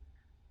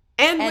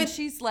 And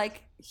she's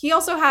like... He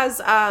also has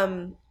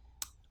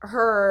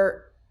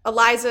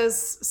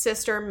Eliza's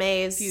sister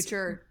May's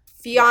future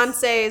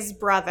fiance's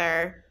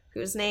brother,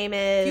 whose name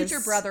is...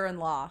 Future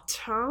brother-in-law.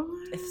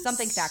 Thomas?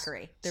 Something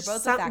Thackeray. They're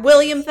both Thackeray.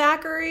 William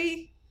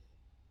Thackeray?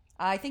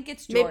 I think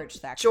it's George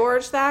Thackeray.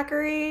 George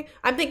Thackeray?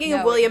 I'm thinking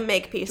of William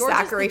Makepeace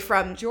Thackeray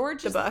from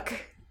the book.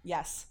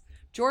 Yes.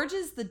 George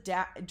is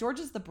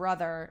the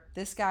brother.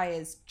 This guy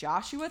is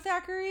Joshua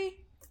Thackeray?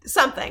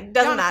 Something.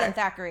 Doesn't matter.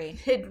 Thackeray.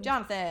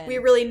 Jonathan. We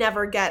really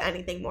never get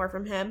anything more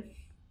from him.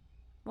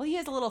 Well, he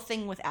has a little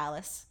thing with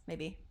Alice,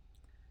 maybe.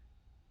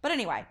 But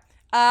anyway,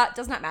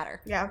 does not matter.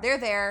 Yeah. They're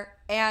there,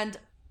 and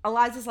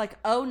Eliza's like,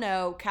 oh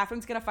no,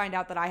 Catherine's going to find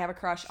out that I have a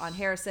crush on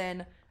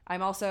Harrison.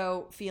 I'm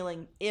also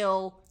feeling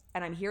ill,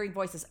 and I'm hearing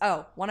voices.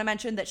 Oh, want to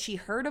mention that she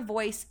heard a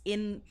voice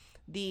in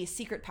the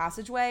secret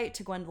passageway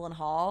to Gwendolyn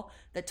Hall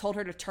that told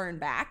her to turn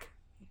back.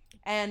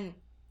 And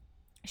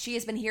she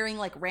has been hearing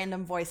like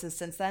random voices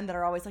since then that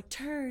are always like,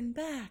 turn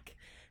back,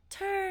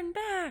 turn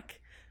back,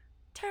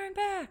 turn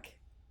back,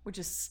 which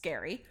is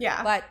scary.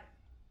 Yeah. But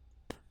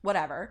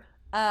whatever.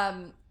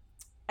 And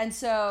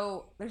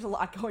so there's a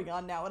lot going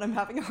on now, and I'm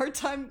having a hard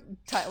time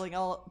titling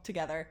all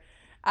together.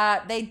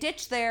 They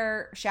ditch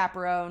their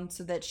chaperone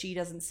so that she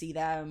doesn't see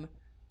them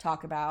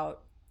talk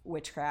about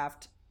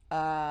witchcraft.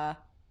 And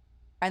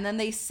then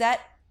they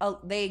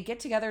get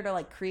together to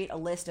like create a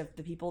list of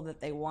the people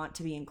that they want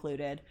to be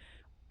included.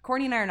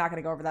 Courtney and I are not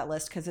going to go over that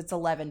list because it's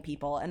 11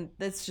 people, and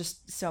it's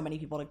just so many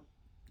people to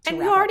and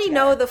you already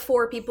know the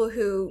 4 people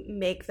who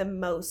make the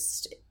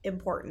most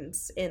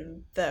importance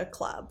in the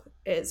club.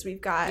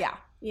 We've got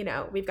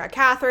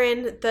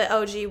Catherine, the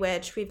OG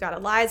witch. We've got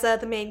Eliza,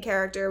 the main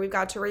character. We've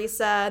got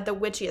Theresa, the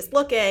witchiest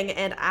looking,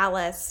 and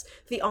Alice,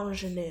 the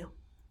ingenue.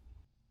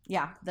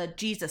 Yeah, the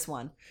Jesus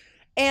one.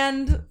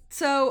 And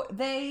so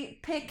they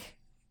pick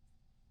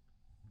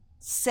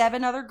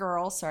 7 other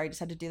girls. Sorry, I just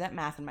had to do that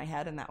math in my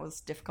head, and that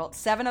was difficult.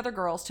 7 other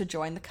girls to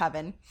join the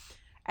coven.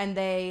 And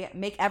they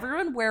make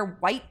everyone wear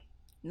white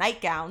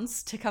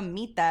nightgowns to come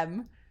meet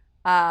them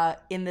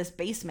in this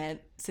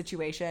basement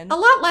situation. A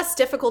lot less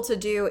difficult to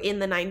do in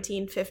the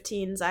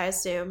 1915s, I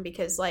assume,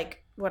 because,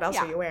 like, what else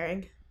are you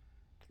wearing?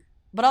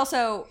 But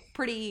also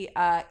pretty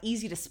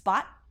easy to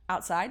spot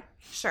outside.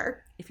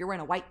 Sure. If you're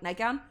wearing a white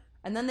nightgown.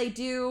 And then they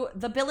do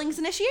the Billings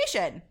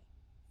initiation.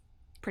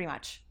 Pretty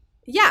much.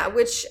 Yeah,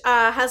 which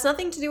has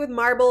nothing to do with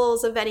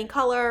marbles of any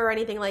color or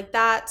anything like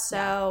that.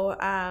 So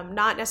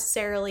not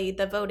necessarily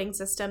the voting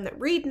system that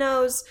Reed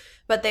knows,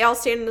 but they all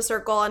stand in a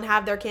circle and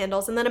have their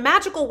candles. And then a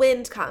magical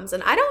wind comes.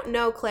 And I don't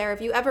know, Claire, if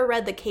you ever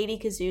read the Katie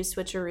Kazoo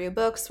Switcheroo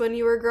books when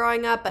you were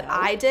growing up, but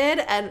I did.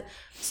 And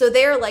so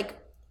they're like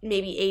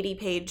maybe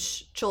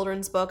 80-page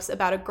children's books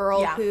about a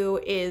girl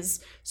who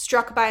is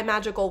struck by a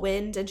magical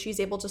wind, and she's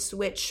able to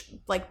switch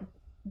like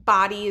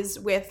bodies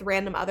with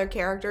random other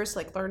characters to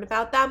like learn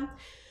about them.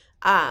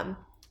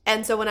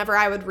 And so whenever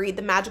I would read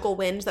the magical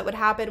wind that would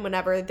happen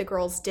whenever the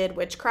girls did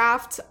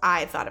witchcraft,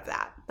 I thought of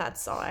that.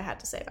 That's all I had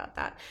to say about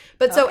that.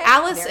 But so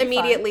Alice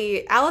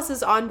Alice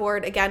is on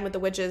board again with the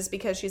witches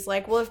because she's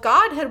like, well, if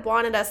God had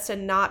wanted us to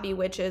not be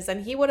witches,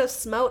 then he would have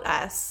smote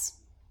us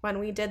when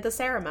we did the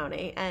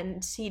ceremony,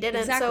 and he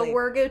didn't. Exactly. So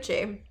we're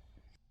Gucci.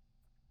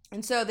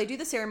 And so they do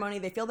the ceremony,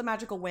 they feel the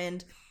magical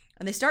wind,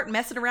 and they start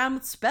messing around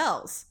with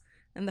spells.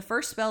 And the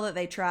first spell that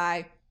they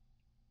try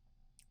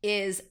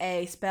is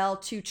a spell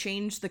to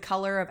change the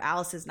color of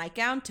Alice's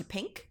nightgown to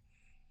pink,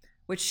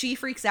 which she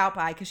freaks out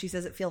by because she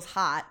says it feels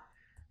hot.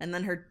 And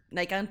then her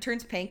nightgown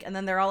turns pink, and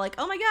then they're all like,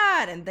 oh my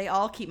god, and they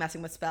all keep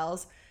messing with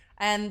spells.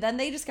 And then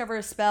they discover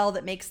a spell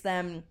that makes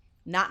them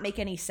not make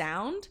any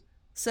sound,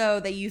 so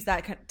they use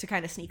that to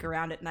kind of sneak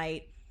around at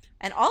night.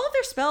 And all of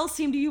their spells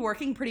seem to be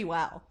working pretty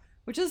well,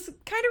 which is kind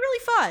of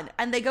really fun.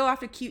 And they go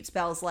after cute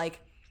spells,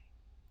 like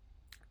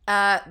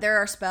there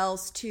are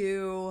spells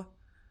to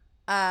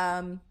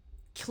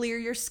clear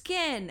your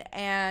skin,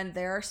 and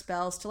there are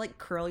spells to like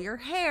curl your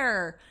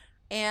hair,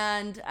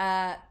 and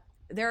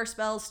there are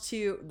spells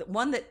to,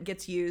 one that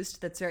gets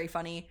used that's very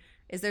funny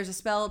is there's a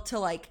spell to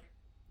like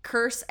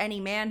curse any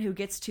man who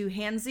gets too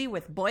handsy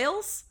with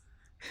boils.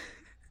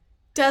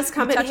 Does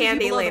come in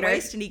handy later.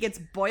 And he gets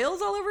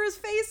boils all over his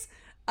face.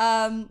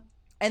 And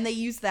they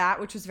use that,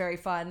 which was very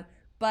fun.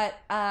 But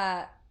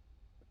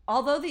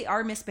although they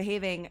are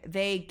misbehaving,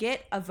 they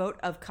get a vote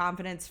of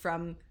confidence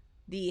from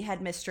the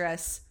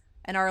headmistress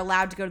and are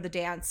allowed to go to the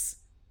dance,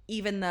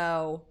 even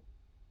though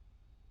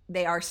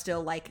they are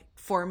still like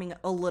forming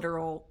a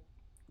literal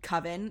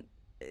coven.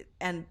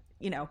 And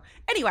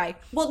anyway.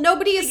 Well,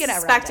 nobody is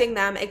suspecting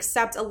them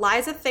except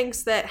Eliza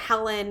thinks that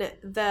Helen,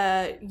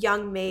 the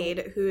young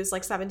maid who's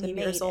like 17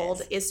 years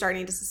old, is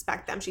starting to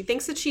suspect them. She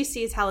thinks that she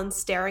sees Helen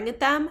staring at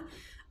them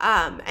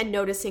and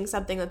noticing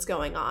something that's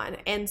going on.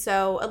 And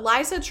so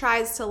Eliza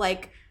tries to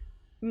like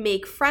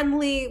make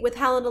friendly with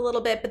Helen a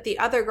little bit, but the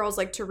other girls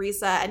like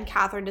Theresa and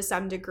Catherine to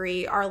some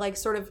degree are like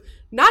sort of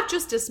not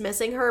just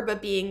dismissing her,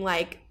 but being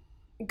like,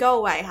 go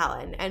away,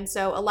 Helen. And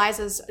so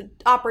Eliza's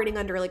operating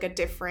under like a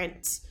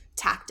different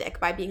tactic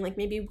by being like,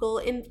 maybe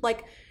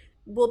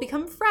we'll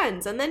become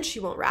friends and then she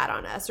won't rat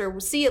on us, or we'll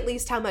see at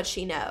least how much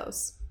she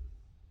knows.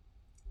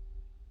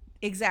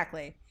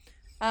 Exactly.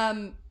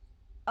 And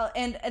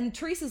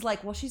Teresa's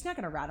like, well, she's not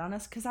gonna rat on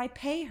us because I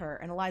pay her.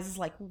 And Eliza's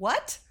like,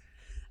 what?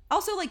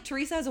 Also, like,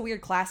 Theresa has a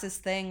weird classist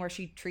thing where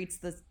she treats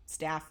the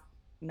staff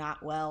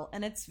not well,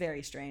 and it's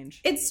very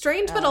strange. It's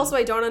strange, but also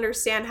I don't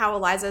understand how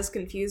Eliza is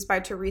confused by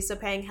Theresa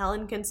paying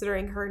Helen,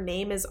 considering her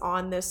name is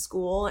on this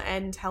school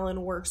and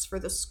Helen works for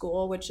the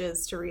school, which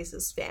is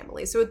Teresa's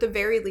family. So at the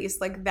very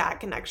least, like, that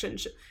connection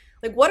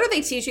like, what are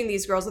they teaching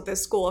these girls at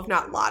this school if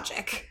not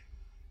logic?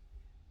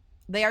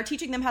 They are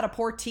teaching them how to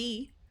pour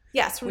tea.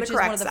 Yes, from the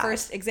correct side. Which is one of the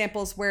first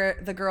examples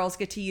where the girls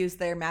get to use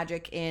their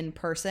magic in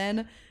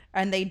person,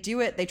 and they do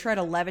it. They try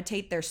to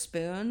levitate their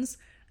spoons.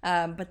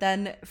 But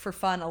then, for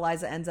fun,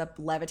 Eliza ends up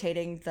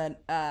levitating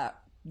the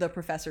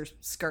professor's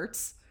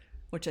skirts,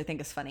 which I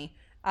think is funny.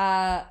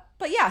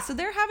 But yeah, so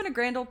they're having a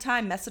grand old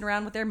time messing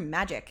around with their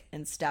magic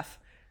and stuff.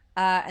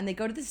 And they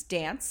go to this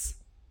dance.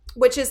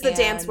 Which is the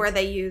dance where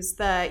they use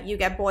the you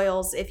get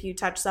boils if you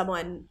touch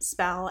someone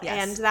spell.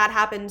 Yes. And that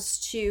happens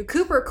to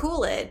Cooper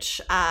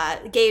Coolidge,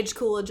 Gage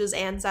Coolidge's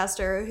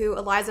ancestor, who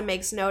Eliza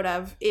makes note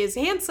of is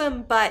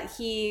handsome, but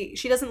she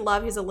doesn't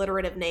love his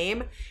alliterative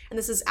name. And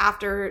this is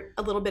after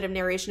a little bit of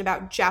narration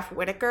about Jeff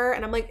Whitaker.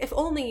 And I'm like, if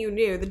only you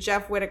knew that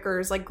Jeff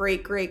Whitaker's like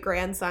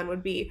great-great-grandson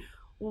would be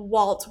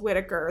Walt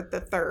Whitaker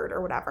III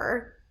or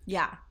whatever.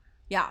 Yeah.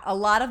 Yeah. A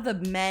lot of the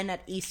men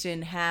at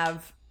Easton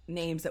have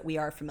names that we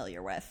are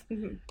familiar with.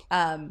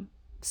 Mm-hmm.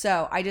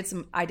 So I did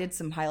some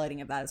highlighting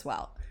of that as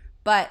well.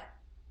 But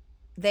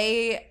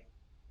they,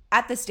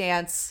 at this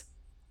dance,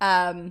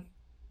 Eliza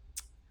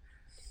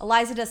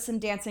does some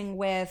dancing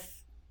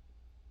with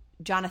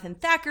Jonathan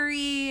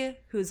Thackeray,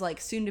 who's like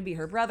soon to be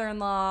her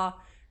brother-in-law.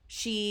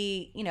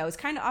 She, is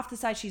kind of off the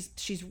side.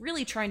 She's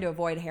really trying to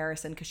avoid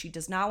Harrison because she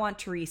does not want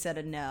Theresa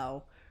to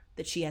know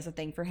that she has a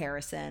thing for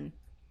Harrison.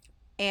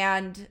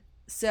 And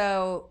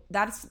so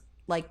that's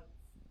like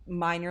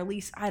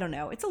minorly, I don't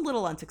know, it's a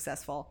little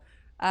unsuccessful.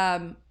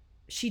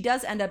 She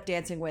does end up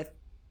dancing with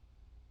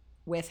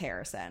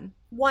Harrison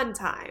one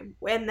time,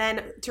 and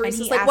then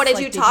Teresa's like, what did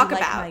you talk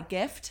about? My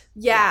gift?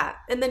 Yeah.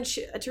 And then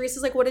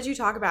Teresa's like, what did you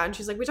talk about? And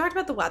she's like, we talked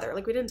about the weather.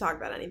 Like, we didn't talk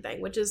about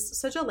anything, which is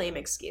such a lame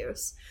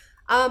excuse.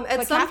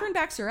 But Catherine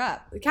backs her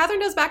up. Catherine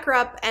does back her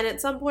up, and at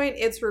some point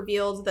it's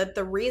revealed that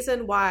the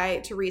reason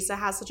why Theresa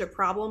has such a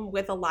problem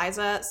with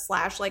Eliza /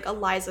 like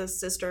Eliza's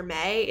sister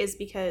May is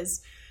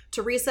because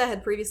Theresa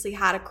had previously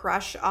had a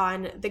crush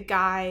on the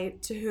guy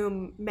to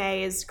whom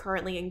May is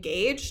currently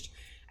engaged.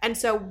 And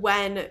so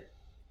when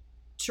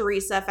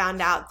Theresa found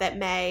out that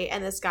May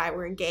and this guy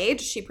were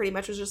engaged, she pretty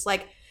much was just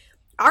like,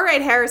 all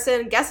right,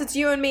 Harrison, guess it's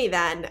you and me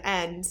then.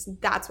 And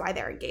that's why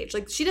they're engaged.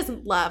 Like, she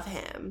doesn't love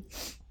him.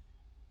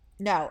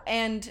 No,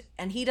 and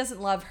he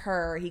doesn't love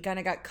her. He kind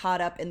of got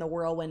caught up in the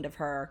whirlwind of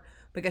her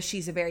because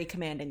she's a very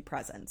commanding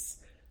presence.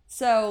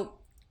 So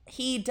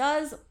he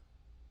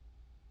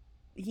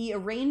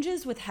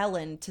arranges with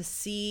Helen to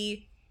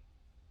see.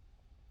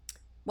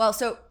 Well,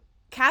 so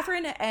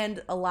Catherine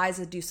and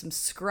Eliza do some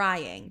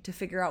scrying to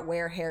figure out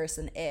where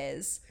Harrison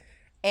is.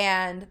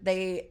 And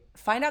they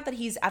find out that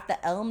he's at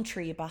the elm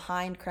tree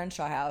behind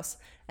Crenshaw House.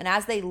 And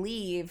as they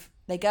leave,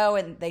 they go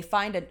and they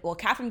find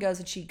Catherine goes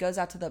and she goes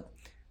out to the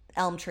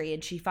elm tree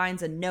and she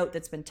finds a note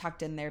that's been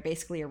tucked in there,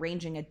 basically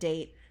arranging a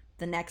date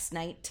the next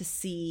night to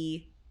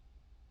see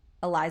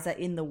Eliza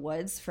in the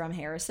woods from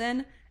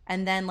Harrison.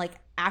 And then, like,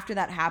 after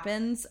that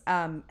happens,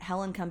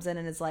 Helen comes in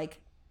and is like,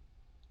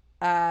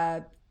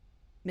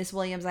 Miss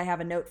Williams, I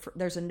have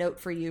there's a note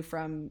for you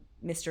from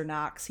Mr.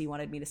 Knox. He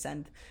wanted me to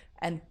send.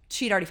 And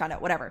she'd already found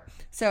out, whatever.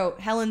 So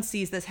Helen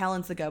sees this.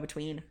 Helen's the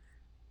go-between.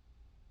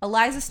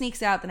 Eliza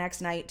sneaks out the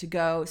next night to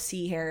go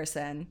see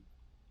Harrison.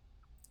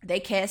 They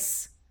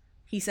kiss.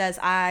 He says,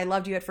 I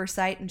loved you at first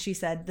sight. And she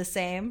said, the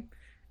same.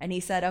 And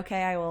he said,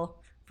 okay, I will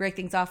break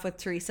things off with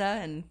Theresa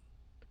and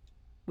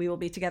we will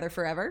be together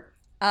forever.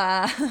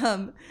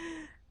 And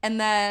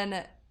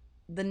then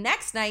the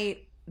next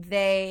night,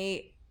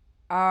 they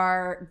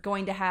are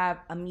going to have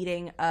a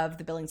meeting of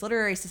the Billings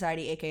Literary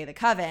Society, aka the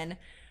Coven.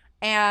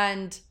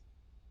 And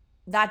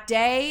that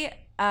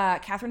day,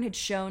 Catherine had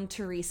shown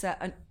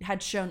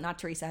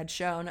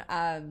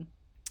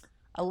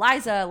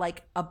Eliza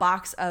like a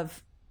box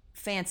of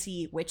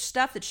fancy witch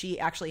stuff that she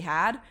actually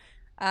had,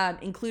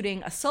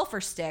 including a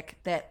sulfur stick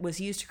that was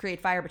used to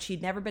create fire, but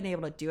she'd never been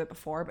able to do it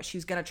before, but she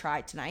was going to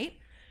try tonight.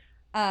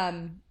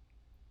 And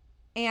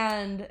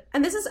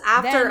this is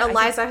after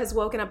Eliza has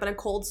woken up in a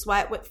cold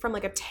sweat from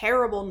like a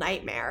terrible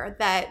nightmare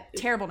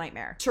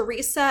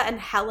Theresa and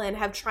Helen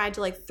have tried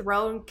to like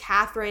throw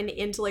Catherine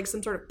into like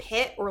some sort of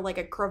pit or like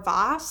a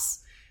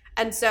crevasse.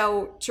 And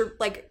so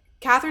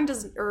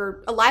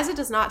Eliza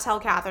does not tell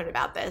Catherine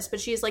about this, but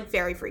she's like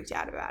very freaked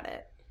out about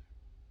it.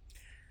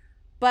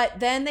 But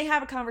then they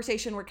have a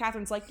conversation where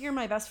Catherine's like, you're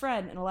my best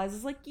friend. And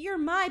Eliza's like, you're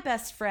my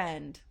best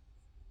friend.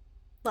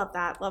 Love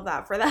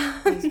that for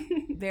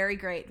them. Very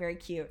great. Very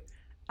cute.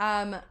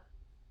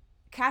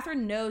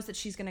 Catherine knows that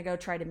she's going to go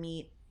try to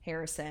meet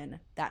Harrison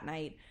that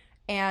night.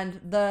 And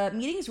the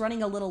meeting's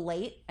running a little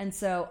late. And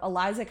so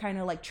Eliza kind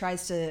of like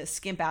tries to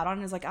skimp out on it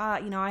and is like,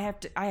 I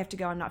have to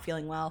go. I'm not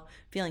feeling well,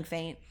 feeling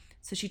faint.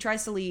 So she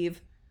tries to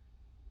leave.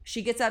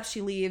 She gets up,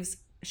 she leaves.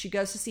 She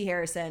goes to see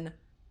Harrison.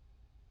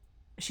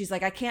 She's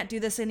like, I can't do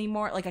this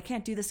anymore. Like, I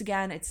can't do this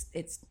again.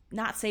 It's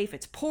not safe.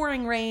 It's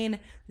pouring rain.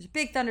 There's a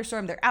big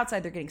thunderstorm. They're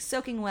outside. They're getting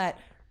soaking wet.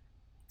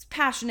 It's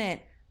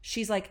passionate.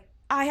 She's like,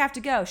 I have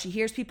to go. She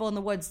hears people in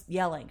the woods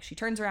yelling. She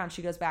turns around.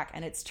 She goes back.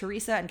 And it's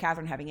Theresa and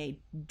Catherine having a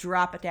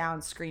drop it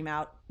down, scream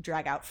out,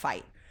 drag out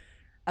fight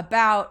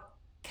about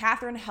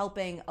Catherine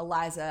helping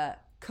Eliza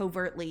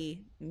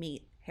covertly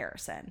meet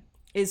Harrison.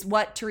 Is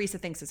what Theresa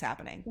thinks is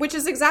happening. Which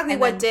is exactly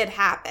what did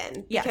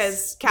happen. Yes,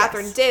 because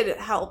Catherine did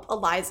help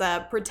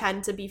Eliza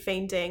pretend to be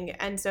fainting.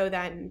 And so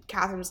then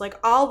Catherine was like,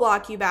 I'll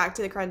walk you back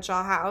to the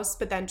Crenshaw house.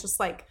 But then just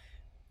like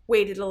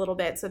waited a little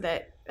bit so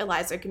that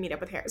Eliza could meet up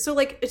with her. So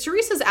like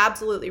Theresa's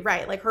absolutely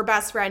right. Like her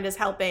best friend is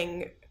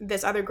helping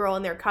this other girl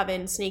in their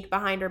coven sneak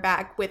behind her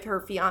back with her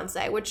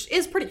fiance, which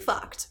is pretty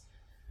fucked.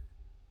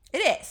 It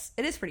is.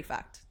 It is pretty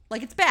fucked.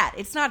 Like it's bad.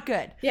 It's not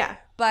good. Yeah.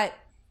 But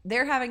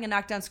they're having a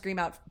knockdown, scream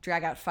out,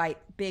 drag out fight,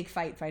 big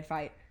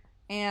fight.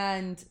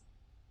 And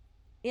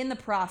in the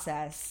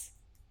process,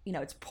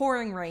 it's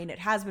pouring rain. It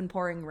has been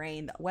pouring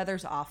rain. The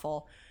weather's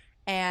awful.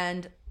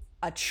 And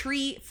a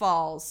tree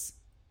falls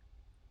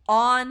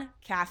on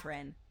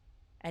Catherine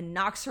and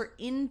knocks her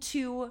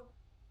into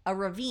a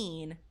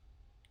ravine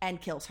and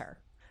kills her.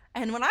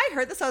 And when I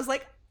heard this, I was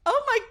like,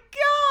 oh my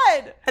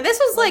God. And this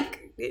was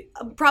like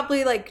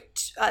probably like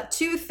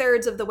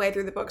 2/3 of the way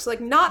through the book. So like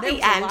not the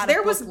end.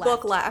 There was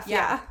book left.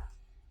 Yeah.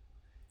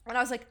 And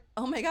I was like,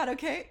 oh my God,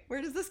 okay,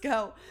 where does this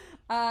go?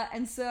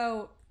 And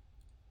so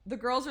the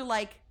girls are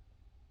like,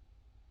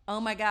 oh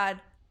my God,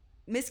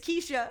 Miss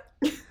Keisha.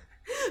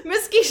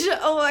 Miss Keisha,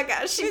 oh my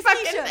gosh, she's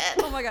fucking dead.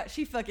 Oh my God,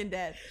 she fucking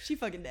dead.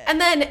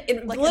 And then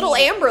like little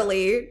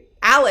Amberly,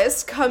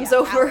 Alice, comes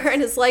over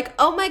and is like,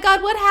 oh my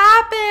God, what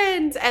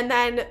happened? And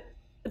then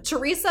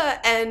Theresa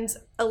and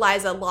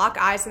Eliza lock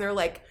eyes and they're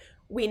like,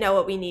 we know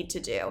what we need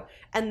to do.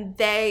 And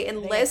they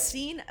enlist. They had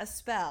seen a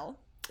spell.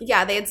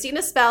 Yeah, they had seen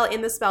a spell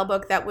in the spell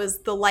book that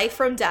was the life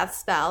from death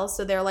spell.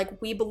 So they're like,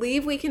 we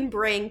believe we can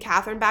bring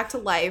Catherine back to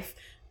life.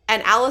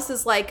 And Alice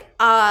is like,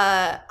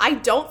 I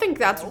don't think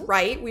that's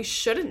right. We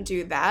shouldn't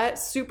do that.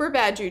 Super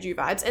bad juju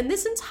vibes. And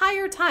this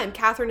entire time,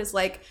 Catherine is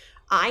like,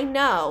 I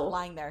know.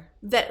 Lying there.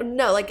 That,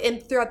 no,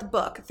 like throughout the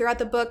book. Throughout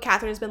the book,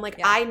 Catherine has been like,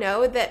 I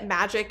know that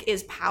magic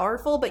is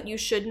powerful, but you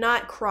should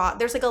not cross.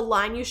 There's like a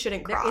line you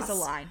shouldn't cross. There is a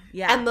line.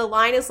 Yeah. And the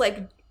line is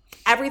like,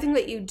 everything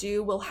that you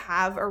do will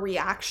have a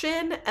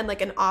reaction and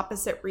like an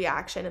opposite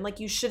reaction. And like,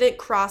 you shouldn't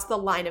cross the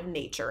line of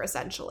nature,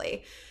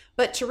 essentially.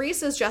 But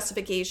Theresa's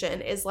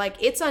justification is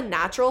like, it's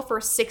unnatural for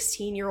a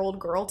 16-year-old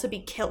girl to be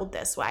killed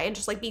this way and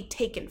just like be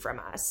taken from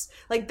us.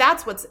 Like,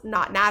 that's what's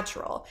not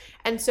natural.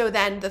 And so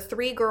then the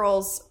three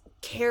girls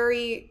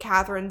carry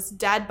Catherine's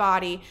dead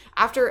body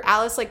after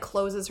Alice like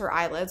closes her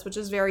eyelids, which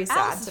is very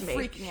sad to me.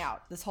 Alice is freaking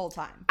out this whole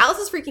time. Alice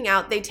is freaking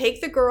out. They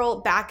take the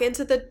girl back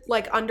into the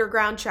like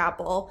underground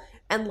chapel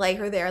and lay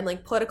her there and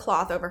like put a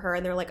cloth over her.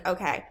 And they're like,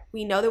 okay,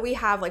 we know that we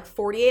have like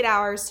 48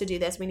 hours to do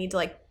this. We need to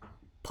like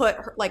put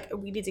her, like,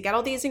 we need to get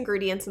all these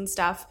ingredients and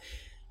stuff.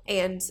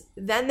 And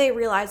then they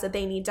realize that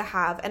they need to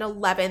have an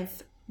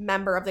 11th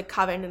member of the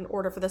coven in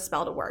order for the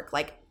spell to work.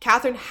 Like,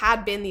 Catherine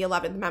had been the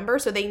 11th member,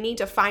 so they need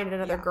to find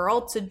another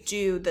girl to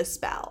do the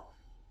spell.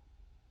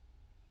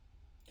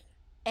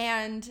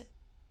 And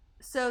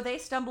so they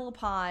stumble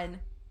upon,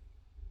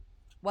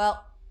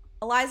 well,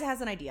 Eliza has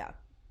an idea.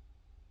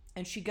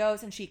 And she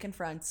goes and she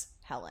confronts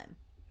Helen.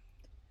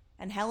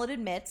 And Helen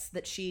admits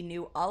that she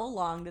knew all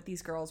along that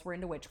these girls were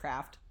into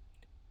witchcraft.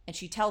 And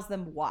she tells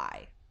them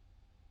why.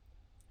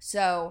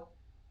 So,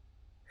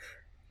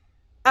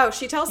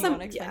 she tells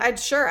them,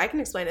 sure, I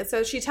can explain it.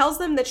 So she tells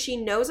them that she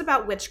knows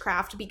about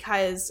witchcraft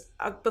because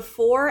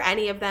before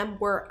any of them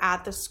were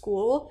at the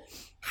school,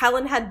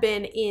 Helen had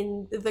been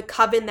in the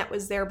coven that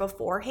was there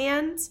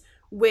beforehand,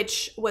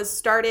 which was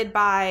started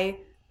by,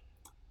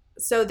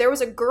 so there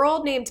was a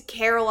girl named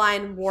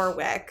Caroline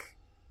Warwick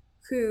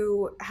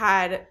who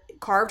had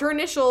carved her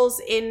initials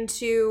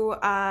into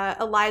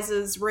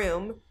Eliza's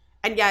room,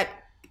 and yet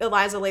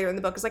Eliza later in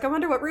the book is like, I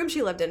wonder what room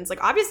she lived in. It's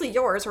like, obviously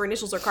yours. Her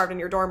initials are carved in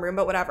your dorm room,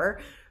 but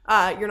whatever.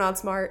 You're not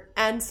smart.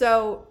 And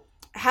so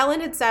Helen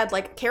had said,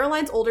 like,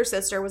 Caroline's older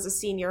sister was a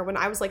senior when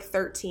I was like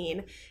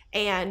 13.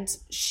 And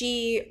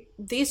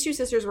these two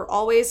sisters were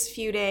always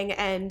feuding.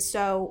 And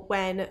so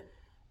when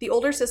the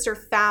older sister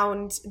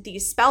found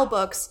these spell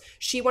books,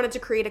 she wanted to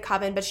create a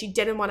coven, but she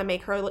didn't want to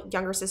make her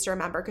younger sister a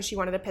member because she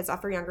wanted to piss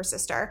off her younger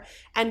sister.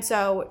 And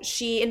so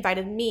she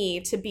invited me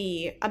to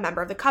be a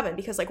member of the coven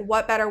because, like,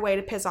 what better way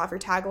to piss off your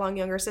tag-along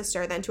younger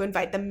sister than to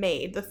invite the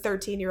maid, the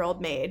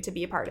 13-year-old maid, to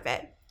be a part of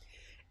it.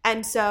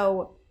 And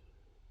so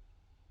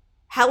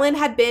Helen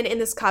had been in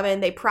this coven.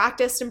 They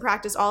practiced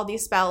all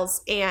these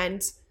spells,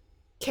 and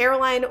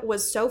Caroline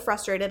was so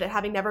frustrated at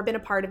having never been a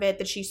part of it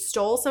that she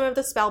stole some of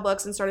the spell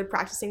books and started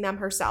practicing them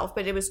herself,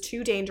 but it was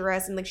too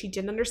dangerous and like she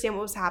didn't understand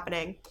what was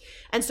happening.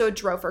 And so it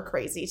drove her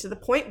crazy to the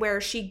point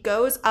where she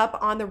goes up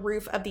on the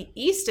roof of the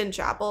Easton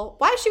Chapel.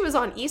 Why she was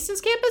on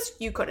Easton's campus,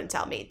 you couldn't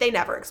tell me. They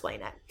never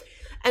explain it.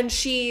 And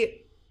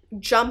she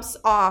jumps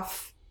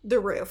off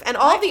the roof. And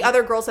all the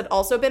other girls had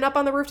also been up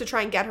on the roof to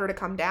try and get her to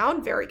come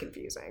down. Very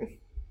confusing.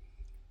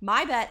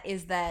 My bet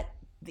is that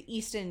the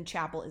Easton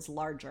Chapel is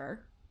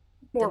larger.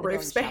 More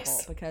roof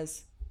space.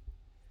 Because,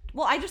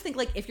 well, I just think,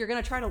 like, if you're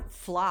going to try to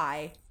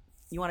fly,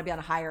 you want to be on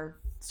a higher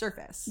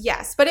surface.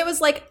 Yes, but it was,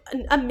 like,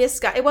 a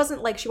misguide. It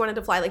wasn't like she wanted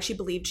to fly like she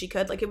believed she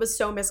could. Like, it was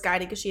so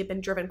misguided because she had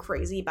been driven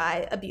crazy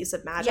by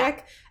abusive magic.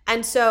 Yeah.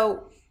 And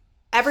so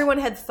everyone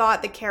had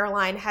thought that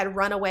Caroline had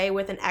run away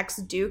with an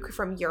ex-duke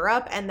from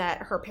Europe and that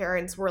her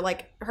parents were,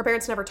 like, her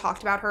parents never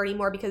talked about her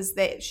anymore because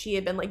she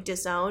had been, like,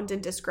 disowned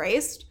and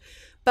disgraced.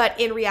 But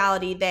in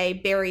reality, they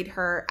buried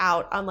her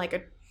out on,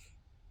 like,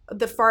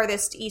 the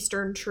farthest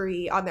eastern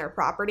tree on their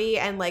property,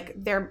 and like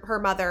her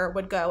mother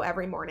would go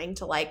every morning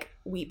to like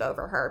weep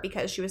over her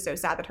because she was so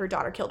sad that her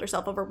daughter killed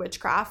herself over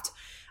witchcraft.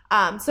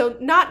 So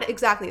not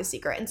exactly a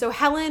secret. And so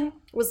Helen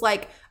was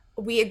like,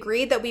 we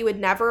agreed that we would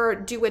never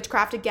do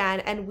witchcraft again,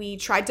 and we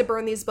tried to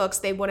burn these books.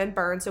 They wouldn't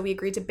burn, so we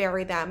agreed to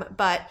bury them.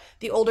 But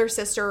the older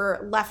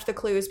sister left the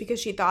clues because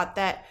she thought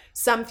that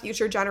some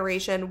future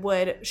generation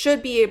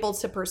should be able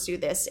to pursue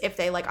this if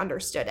they like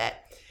understood it.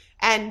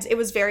 And it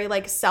was very,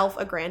 like,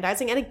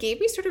 self-aggrandizing. And it gave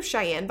me sort of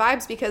Cheyenne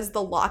vibes because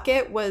the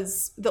locket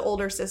was the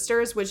older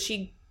sister's, which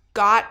she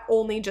got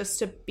only just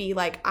to be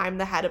like, I'm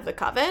the head of the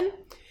coven,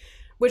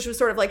 which was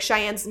sort of like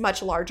Cheyenne's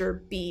much larger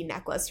bee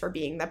necklace for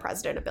being the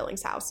president of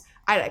Billings House.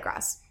 I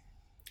digress.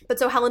 But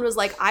so Helen was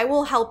like, I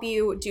will help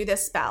you do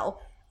this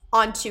spell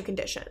on 2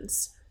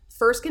 conditions.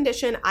 First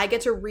condition, I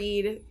get to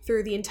read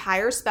through the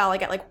entire spell. I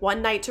get, like,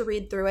 1 night to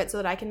read through it so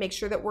that I can make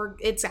sure that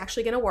it's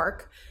actually going to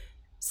work.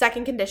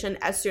 Second condition,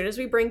 as soon as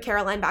we bring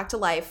Caroline back to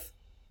life,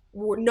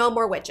 no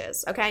more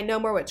witches, okay? No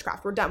more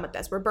witchcraft. We're done with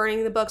this. We're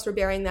burning the books. We're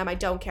burying them. I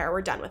don't care.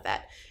 We're done with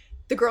it.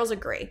 The girls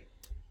agree.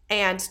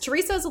 And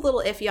Theresa's a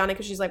little iffy on it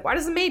because she's like, why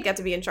does the maid get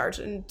to be in charge?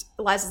 And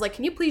Eliza's like,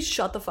 can you please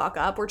shut the fuck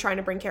up? We're trying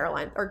to bring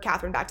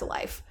Catherine back to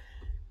life.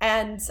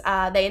 And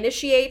they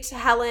initiate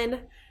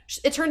Helen.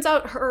 It turns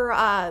out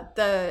her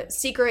the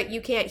secret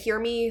 "you can't hear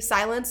me"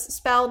 silence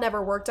spell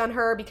never worked on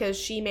her because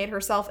she made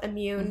herself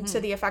immune to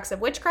the effects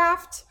of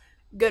witchcraft.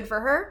 Good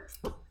for her.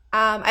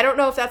 I don't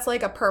know if that's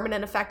like a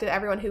permanent effect of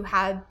everyone who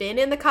had been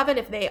in the coven,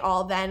 if they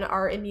all then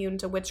are immune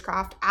to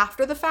witchcraft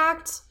after the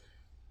fact.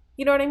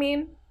 You know what I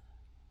mean?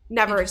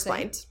 Never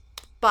explained.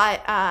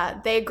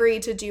 But they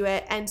agreed to do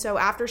it. And so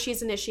after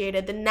she's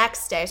initiated, the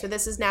next day, so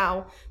this is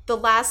now the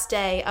last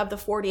day of the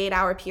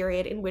 48-hour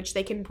period in which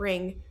they can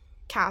bring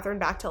Catherine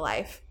back to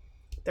life.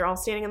 They're all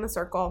standing in the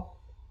circle,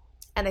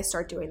 and they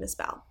start doing the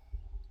spell.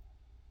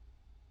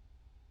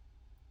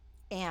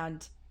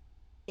 And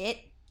it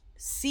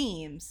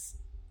seems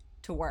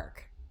to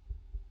work.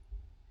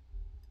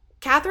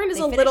 Catherine's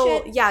a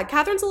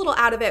little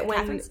out of it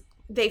when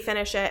they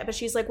finish it, but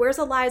she's like, where's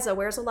Eliza?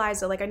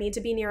 Like, I need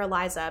to be near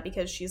Eliza,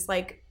 because she's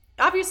like,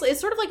 obviously,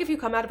 it's sort of like if you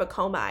come out of a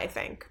coma, I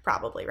think,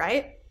 probably,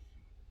 right?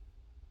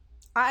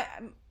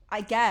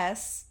 I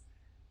guess.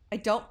 I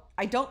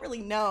don't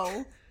really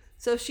know.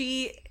 So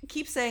she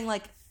keeps saying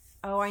like,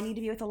 oh, I need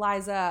to be with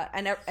Eliza,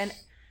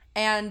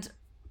 and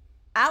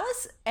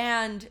Alice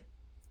and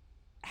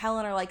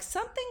Helen are like,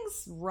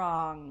 something's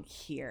wrong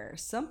here.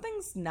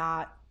 Something's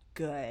not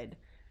good.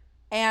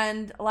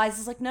 And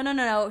Eliza's like,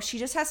 no. She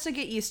just has to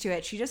get used to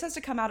it. She just has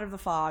to come out of the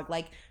fog.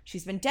 Like,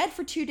 she's been dead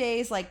for 2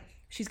 days. Like,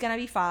 she's gonna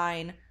be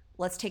fine.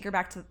 Let's take her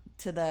back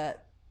to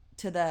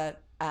the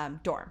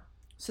dorm.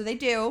 So they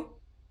do.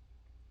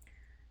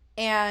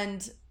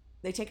 And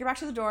they take her back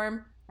to the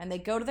dorm, and they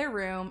go to their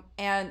room,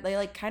 and they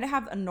like kind of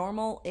have a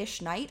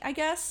normal-ish night, I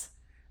guess.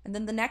 And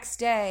then the next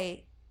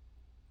day,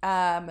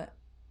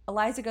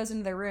 Eliza goes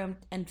into their room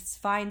and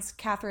finds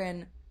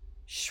Catherine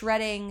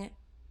shredding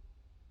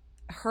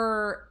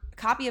her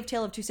copy of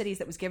Tale of Two Cities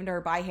that was given to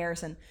her by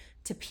Harrison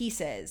to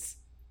pieces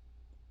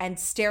and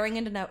staring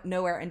into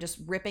nowhere and just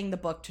ripping the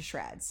book to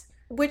shreds.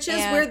 Which is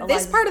where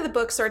this part of the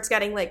book starts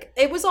getting, like,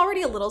 it was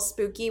already a little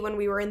spooky when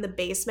we were in the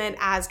basement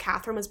as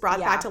Catherine was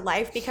brought back to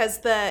life, because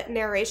the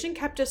narration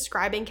kept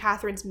describing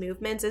Catherine's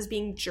movements as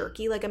being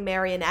jerky like a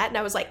marionette. And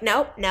I was like,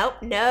 nope,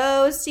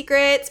 no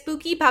secret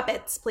spooky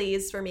puppets,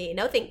 please, for me.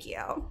 No, thank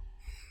you.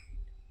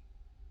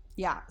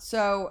 Yeah,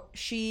 so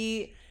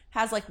she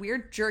has like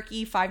weird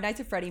jerky Five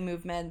Nights at Freddy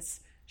movements.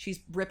 She's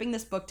ripping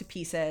this book to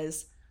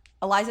pieces.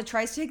 Eliza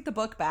tries to take the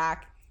book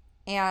back,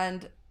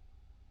 and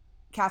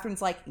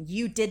Catherine's like,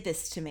 you did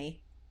this to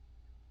me.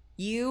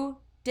 You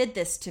did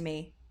this to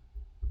me.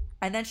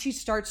 And then she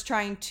starts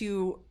trying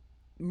to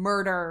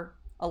murder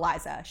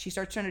Eliza. She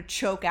starts trying to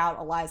choke out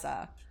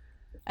Eliza.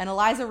 And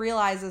Eliza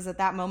realizes at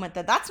that moment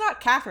that that's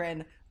not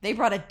Catherine. They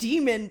brought a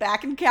demon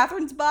back in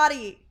Catherine's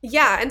body.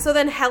 Yeah, and so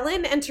then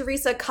Helen and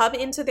Theresa come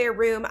into their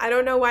room. I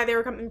don't know why they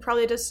were coming,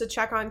 probably just to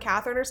check on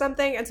Catherine or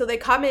something. And so they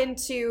come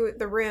into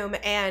the room,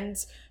 and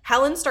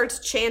Helen starts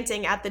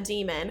chanting at the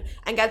demon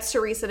and gets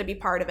Theresa to be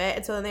part of it.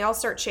 And so then they all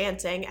start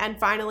chanting. And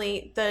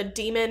finally, the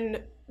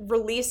demon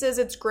releases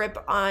its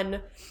grip on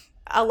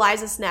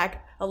Eliza's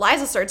neck.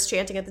 Eliza starts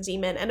chanting at the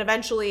demon. And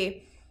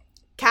eventually,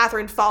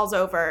 Catherine falls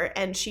over,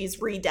 and she's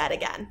re-dead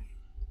again.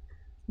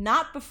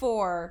 Not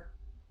before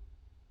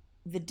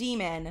the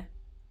demon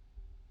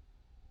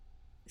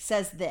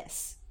says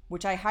this,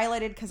 which I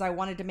highlighted because I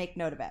wanted to make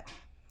note of it.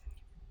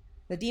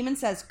 The demon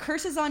says,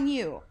 curses on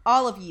you,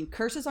 all of you,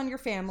 curses on your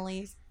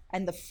families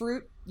and the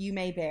fruit you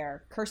may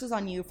bear, curses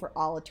on you for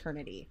all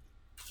eternity.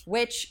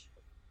 Which,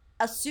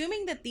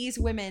 assuming that these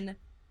women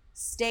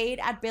stayed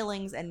at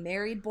Billings and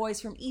married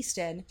boys from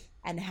Easton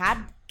and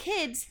had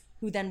kids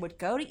who then would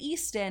go to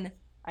Easton,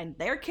 and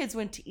their kids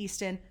went to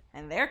Easton,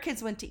 and their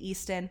kids went to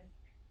Easton,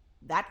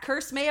 that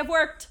curse may have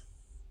worked.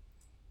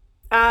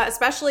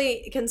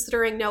 Especially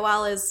considering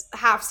Noelle is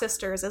half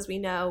sisters, as we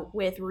know,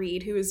 with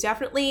Reed, who is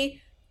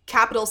definitely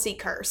capital C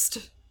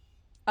cursed.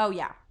 Oh,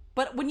 yeah.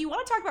 But when you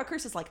want to talk about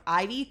curses, like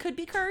Ivy could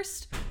be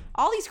cursed.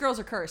 All these girls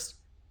are cursed.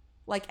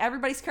 Like,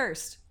 everybody's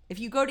cursed. If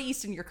you go to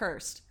Easton, you're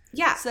cursed.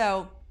 Yeah.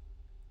 So,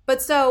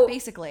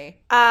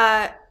 basically.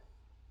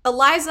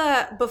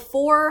 Eliza,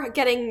 before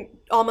getting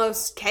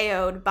almost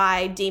KO'd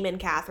by Demon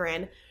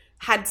Catherine,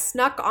 had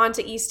snuck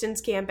onto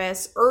Easton's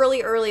campus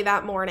early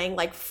that morning,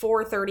 like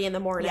 4:30 in the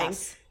morning,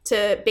 yes,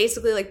 to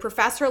basically like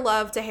profess her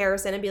love to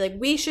Harrison and be like,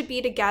 we should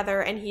be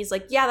together. And he's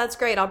like, yeah, that's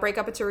great. I'll break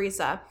up with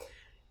Theresa.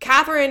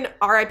 Catherine,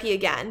 RIP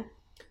again.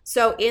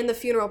 So in the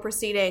funeral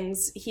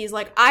proceedings, he's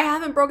like, I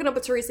haven't broken up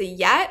with Theresa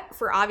yet,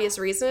 for obvious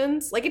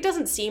reasons. Like, it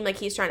doesn't seem like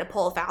he's trying to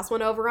pull a fast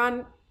one over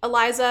on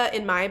Eliza,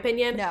 in my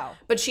opinion. No.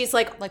 But she's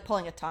like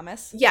pulling a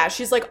Thomas. Yeah,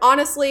 she's like,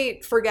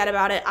 honestly, forget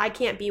about it. I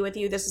can't be with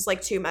you. This is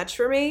like too much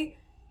for me.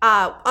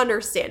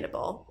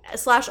 Understandable.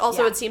 /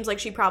 also, It seems like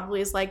she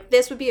probably is like,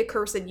 this would be a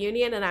cursed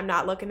union, and I'm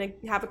not looking to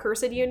have a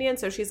cursed union.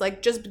 So she's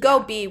like, just go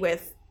be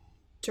with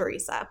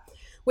Theresa.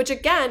 Which,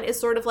 again, is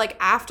sort of like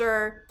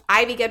after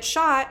Ivy gets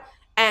shot,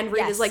 and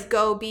Reed is like,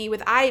 go be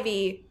with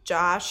Ivy,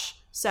 Josh.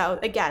 So,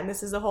 again,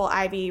 this is the whole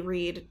Ivy,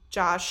 Reed,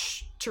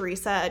 Josh,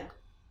 Theresa,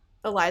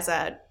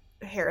 Eliza,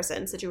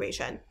 Harrison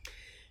situation.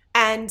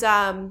 And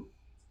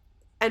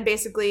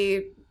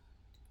basically,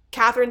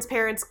 Catherine's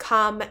parents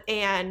come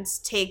and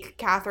take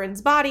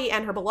Catherine's body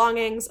and her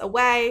belongings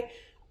away,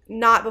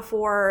 not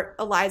before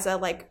Eliza,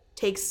 like,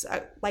 takes,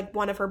 like,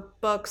 one of her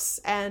books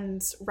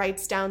and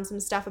writes down some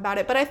stuff about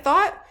it. But I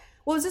thought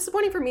what was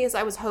disappointing for me is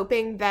I was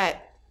hoping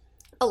that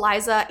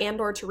Eliza and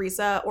or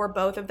Theresa or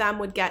both of them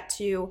would get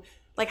to,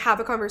 like, have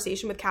a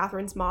conversation with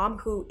Catherine's mom,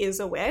 who is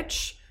a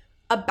witch,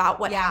 about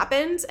what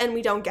happened, and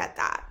we don't get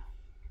that.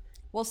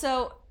 Well,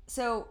 so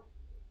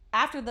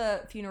after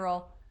the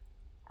funeral,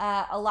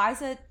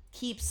 Eliza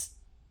keeps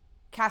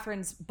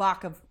Catherine's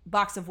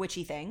box of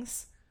witchy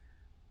things.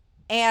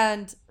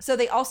 And so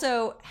they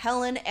also,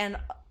 Helen and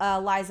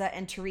Eliza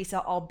and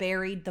Theresa all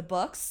buried the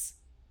books,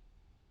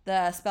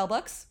 the spell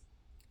books.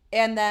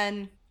 And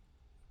then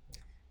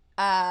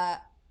all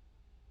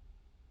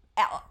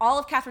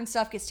of Catherine's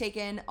stuff gets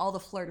taken, all the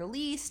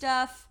fleur-de-lis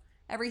stuff,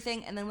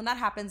 everything. And then when that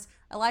happens,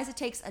 Eliza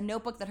takes a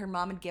notebook that her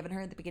mom had given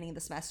her at the beginning of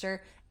the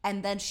semester,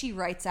 and then she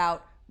writes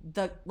out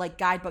the, like,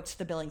 guidebook to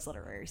the Billings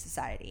Literary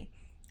Society.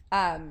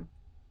 But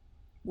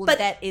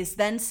that is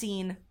then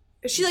seen.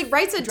 She, like,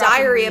 writes a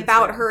diary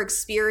about her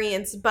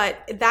experience, but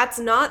that's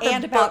not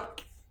the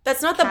book.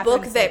 That's not the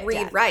book that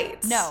Reed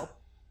writes. No,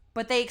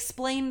 but they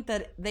explain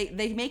that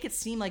they make it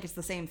seem like it's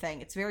the same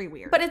thing. It's very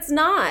weird, but it's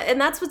not, and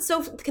that's what's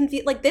so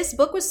confusing. Like, this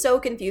book was so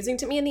confusing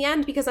to me in the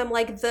end, because I'm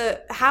like,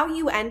 how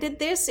you ended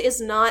this is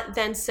not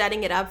then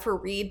setting it up for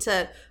Reed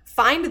to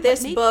find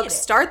this book,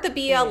 start the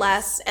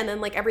BLS, and then,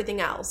 like,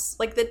 everything else.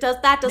 Like, that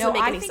doesn't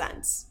make any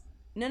sense.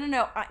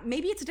 No.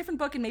 Maybe it's a different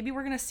book, and maybe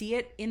we're going to see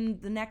it in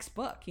the next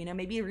book. You know,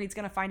 maybe Reed's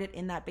going to find it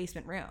in that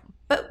basement room.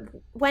 But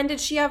when did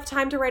she have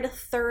time to write a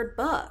third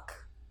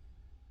book?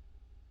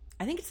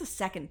 I think it's the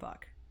second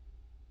book.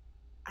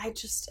 I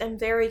just am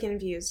very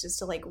confused as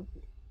to, like,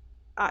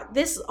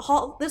 this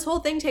whole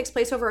thing takes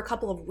place over a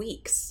couple of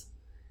weeks.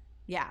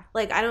 Yeah.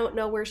 Like, I don't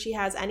know where she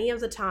has any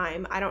of the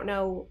time. I don't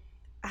know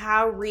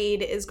how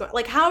Reed is going.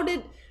 Like, how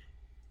did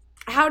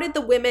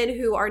the women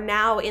who are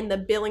now in the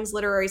Billings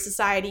Literary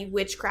Society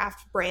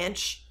witchcraft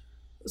branch,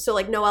 so,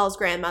 like, Noelle's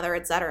grandmother,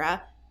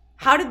 etc.,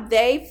 how did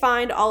they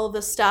find all of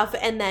the stuff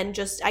and then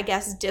just, I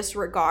guess,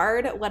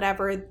 disregard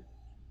whatever,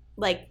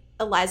 like,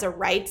 Eliza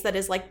writes that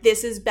is like,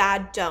 this is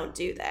bad, don't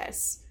do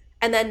this,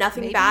 and then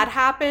nothing bad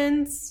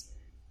happens?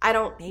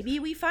 Maybe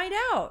we find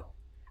out.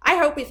 I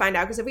hope we find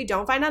out, because if we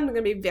don't find out, I'm going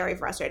to be very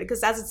frustrated,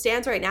 because as it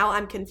stands right now,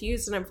 I'm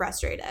confused and I'm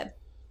frustrated.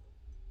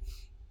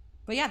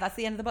 But yeah, that's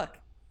the end of the book.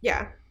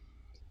 Yeah.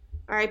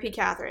 R.I.P.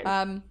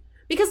 Catherine.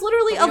 Because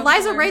literally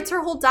Eliza writes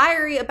her whole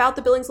diary about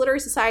the Billings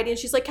Literary Society, and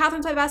she's like,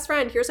 Catherine's my best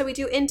friend, here's how we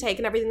do intake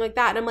and everything like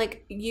that. And I'm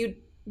like,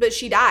 but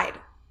she died.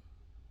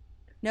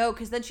 No,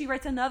 because then she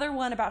writes another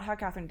one about how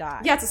Catherine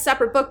died. Yeah, it's a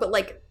separate book, but,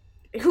 like,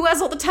 who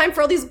has all the time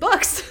for all these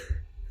books?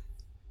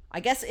 I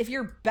guess if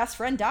your best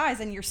friend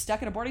dies and you're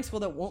stuck in a boarding school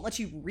that won't let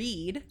you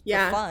read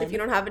for fun. If you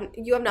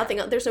have nothing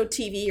else, there's no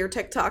TV or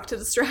TikTok to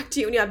distract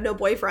you, and you have no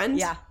boyfriend.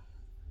 Yeah.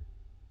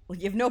 Well,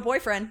 you have no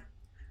boyfriend.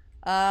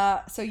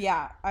 So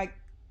yeah,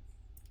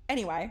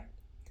 anyway,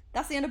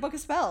 that's the end of Book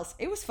of Spells.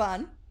 It was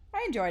fun.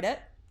 I enjoyed it.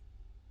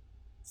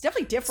 It's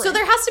definitely different. So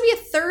there has to be a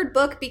third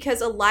book,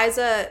 because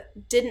Eliza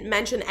didn't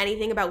mention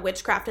anything about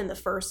witchcraft in the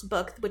first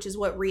book, which is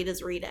what Reed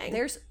is reading.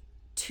 There's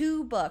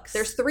 2 books.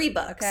 There's 3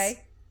 books.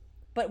 Okay.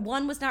 But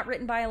one was not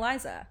written by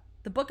Eliza.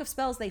 The Book of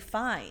Spells they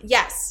find.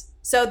 Yes.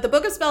 So the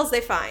Book of Spells they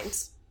find.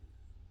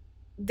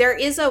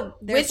 There's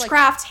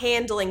witchcraft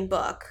handling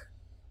book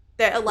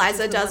that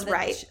Eliza does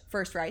write.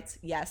 First writes,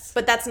 yes.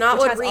 But that's not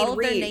what Reed reads. All of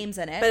their names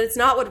in it. But it's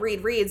not what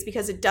Reed reads,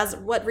 because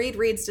what Reed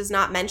reads does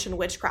not mention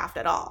witchcraft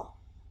at all.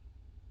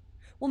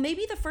 Well,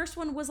 maybe the first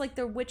one was like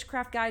the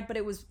witchcraft guide, but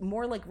it was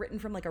more like written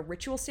from like a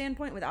ritual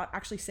standpoint without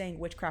actually saying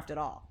witchcraft at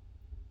all.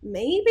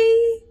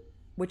 Maybe.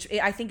 Which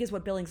I think is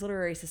what Billings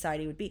Literary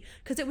Society would be.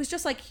 Because it was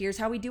just like, here's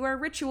how we do our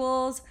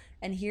rituals,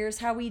 and here's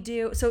how we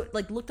do. So it,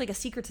 like, looked like a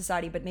secret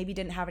society, but maybe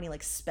didn't have any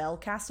like spell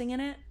casting in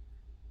it.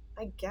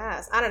 I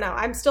guess. I don't know.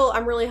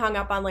 I'm really hung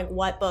up on, like,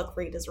 what book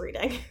Reed is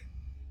reading.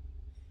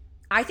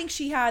 I think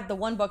she had the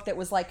one book that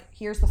was like,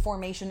 here's the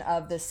formation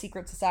of this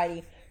secret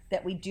society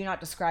that we do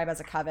not describe as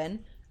a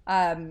coven.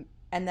 And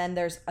then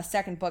there's a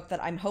second book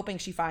that I'm hoping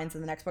she finds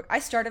in the next book. I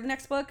started the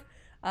next book,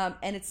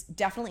 and it's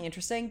definitely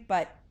interesting,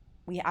 but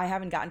I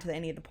haven't gotten to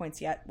any of the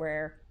points yet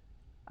where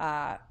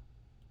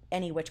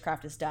any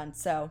witchcraft is done.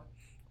 So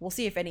we'll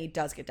see if any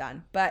does get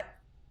done. But,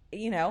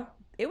 you know,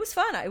 it was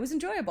fun. It was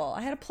enjoyable.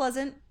 I had a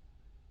pleasant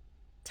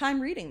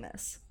time reading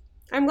this.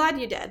 I'm glad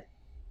you did.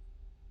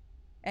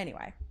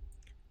 Anyway,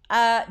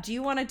 do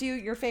you want to do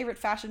your favorite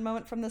fashion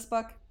moment from this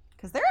book?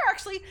 Because there are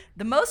actually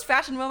the most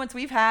fashion moments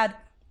we've had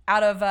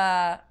out of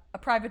a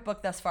private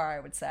book thus far, I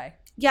would say.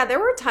 Yeah, there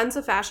were tons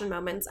of fashion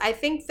moments. I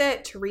think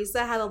that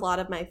Theresa had a lot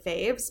of my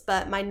faves,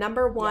 but my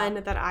number one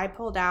that I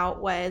pulled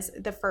out was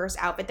the first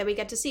outfit that we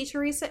get to see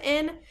Theresa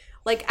in.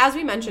 Like, as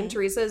we mentioned,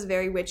 Theresa is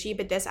very witchy,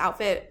 but this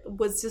outfit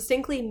was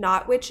distinctly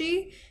not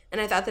witchy,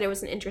 and I thought that it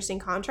was an interesting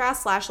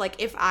contrast. /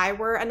 like, if I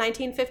were a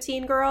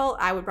 1915 girl,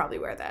 I would probably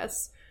wear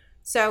this.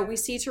 So we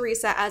see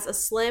Theresa as a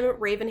slim,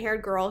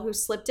 raven-haired girl who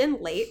slipped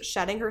in late,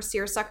 shedding her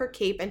seersucker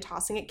cape and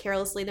tossing it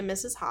carelessly to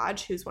Mrs.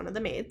 Hodge, who's one of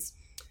the maids.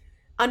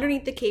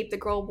 Underneath the cape, the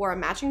girl wore a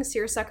matching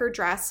seersucker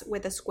dress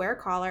with a square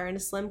collar and a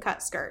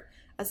slim-cut skirt.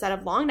 A set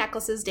of long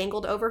necklaces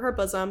dangled over her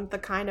bosom, the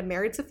kind a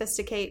married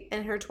sophisticate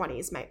in her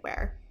 20s might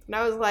wear. And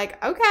I was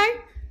like, okay.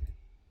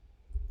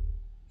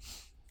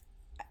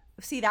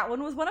 See, that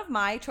one was one of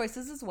my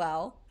choices as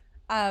well.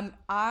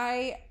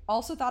 I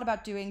also thought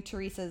about doing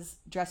Teresa's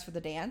dress for the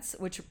dance,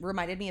 which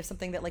reminded me of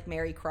something that like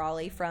Mary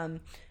Crawley from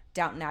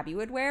Downton Abbey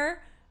would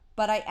wear.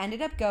 But I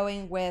ended up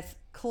going with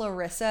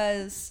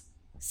Clarissa's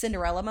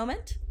Cinderella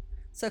moment.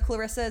 So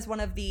Clarissa is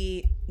one of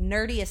the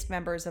nerdiest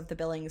members of the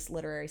Billings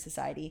Literary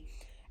Society.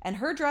 And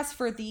her dress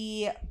for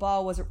the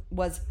ball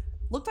was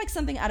looked like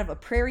something out of a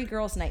prairie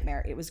girl's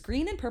nightmare. It was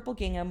green and purple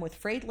gingham with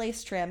frayed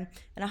lace trim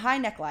and a high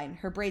neckline.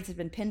 Her braids had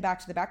been pinned back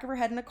to the back of her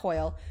head in a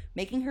coil,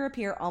 making her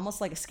appear almost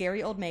like a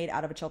scary old maid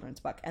out of a children's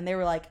book. And they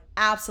were like,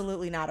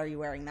 absolutely not are you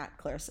wearing that,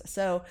 Clarissa.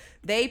 So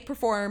they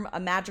perform a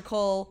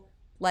magical,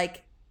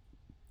 like,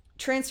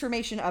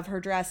 transformation of her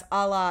dress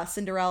a la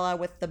Cinderella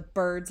with the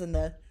birds and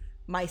the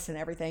mice and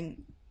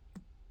everything.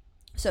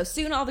 So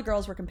soon all the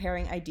girls were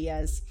comparing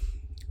ideas,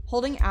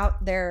 holding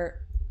out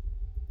their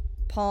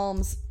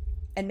palms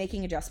and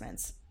making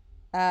adjustments.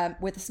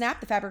 With a snap,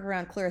 the fabric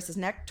around Clarissa's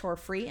neck tore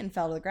free and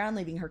fell to the ground,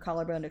 leaving her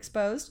collarbone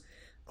exposed.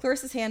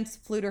 Clarissa's hands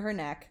flew to her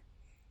neck.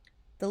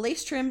 The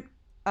lace trim,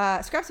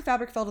 scraps of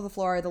fabric fell to the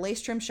floor. The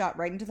lace trim shot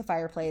right into the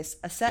fireplace.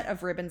 A set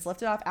of ribbons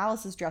lifted off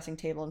Alice's dressing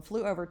table and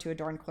flew over to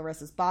adorn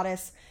Clarissa's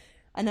bodice.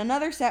 And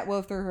another set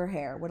wove through her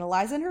hair. When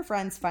Eliza and her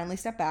friends finally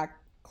stepped back,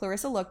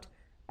 Clarissa looked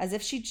as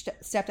if she'd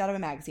stepped out of a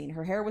magazine.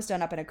 Her hair was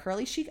done up in a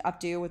curly chic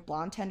updo with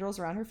blonde tendrils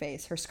around her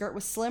face. Her skirt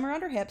was slim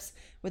around her hips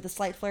with a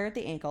slight flare at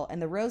the ankle,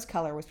 and the rose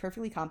color was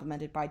perfectly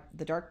complemented by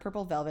the dark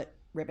purple velvet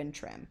ribbon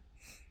trim.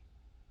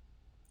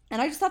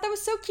 And I just thought that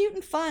was so cute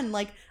and fun.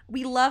 Like,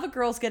 we love a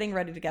girls getting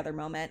ready together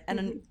moment.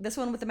 And this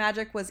one with the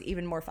magic was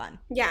even more fun.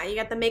 Yeah, you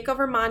got the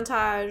makeover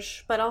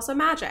montage, but also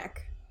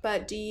magic.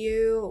 But do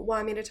you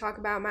want me to talk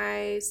about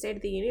my State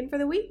of the Union for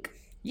the week?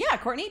 Yeah,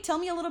 Courtney, tell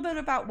me a little bit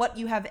about what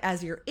you have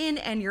as your in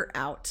and your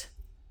out.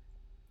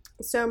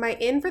 So my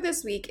in for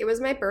this week, it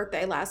was my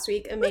birthday last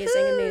week.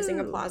 Amazing, Woohoo! Amazing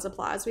applause,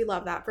 applause. We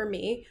love that for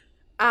me.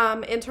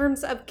 In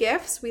terms of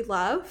gifts, we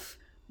love,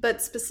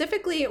 but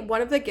specifically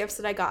one of the gifts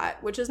that I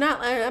got, which is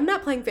not, I'm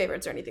not playing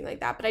favorites or anything like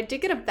that, but I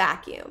did get a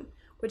vacuum,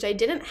 which I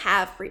didn't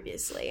have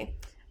previously.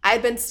 I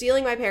had been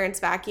stealing my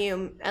parents'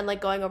 vacuum and like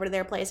going over to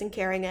their place and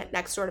carrying it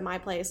next door to my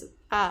place.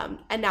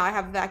 And now I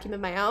have a vacuum of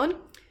my own.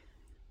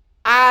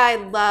 I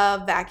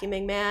love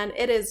vacuuming, man.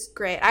 It is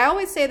great. I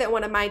always say that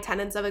one of my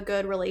tenets of a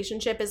good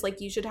relationship is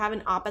like you should have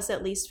an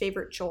opposite least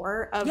favorite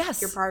chore of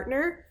your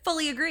partner.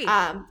 Fully agree.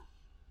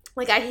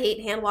 Like I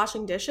hate hand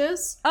washing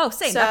dishes. Oh,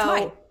 same. That's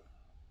mine.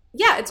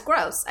 Yeah, it's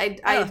gross. I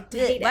hate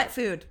it. Wet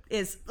food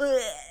is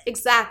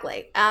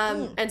exactly.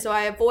 And so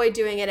I avoid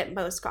doing it at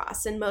most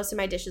costs, and most of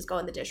my dishes go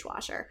in the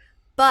dishwasher.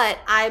 But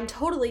I'm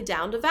totally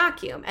down to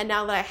vacuum. And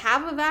now that I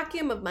have a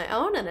vacuum of my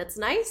own and it's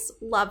nice,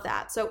 love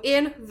that. So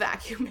in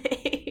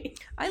vacuuming.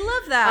 I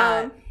love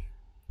that.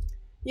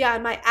 Yeah,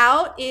 and my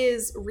out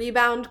is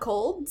rebound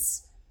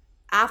colds.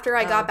 After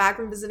I got back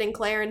from visiting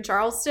Claire in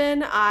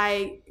Charleston,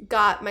 I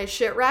got my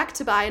shit wrecked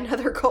to buy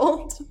another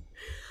cold.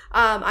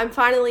 I'm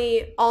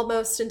finally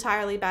almost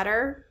entirely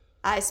better.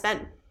 I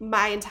spent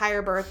my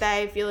entire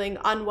birthday feeling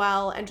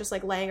unwell and just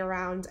like laying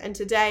around, and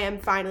today I'm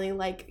finally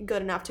like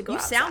good enough to go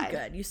outside. You sound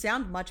good. You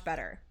sound much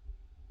better.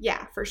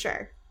 Yeah, for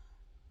sure.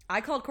 I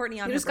called Courtney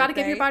on her birthday. You just got to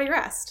give your body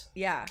rest.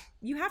 Yeah,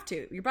 you have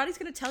to. Your body's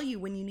going to tell you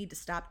when you need to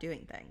stop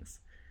doing things.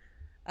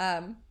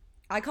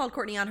 I called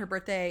Courtney on her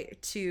birthday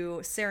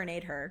to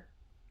serenade her,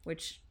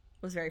 which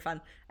was very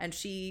fun, and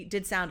she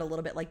did sound a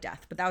little bit like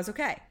death, but that was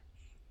okay.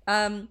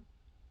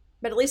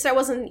 But at least I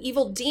wasn't an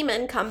evil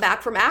demon come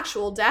back from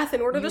actual death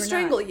in order to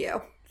strangle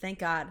you. Thank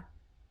God.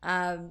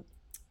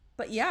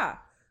 But yeah.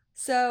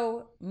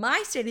 So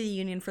my State of the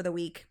Union for the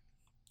week,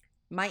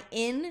 my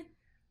in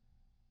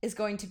is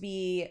going to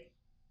be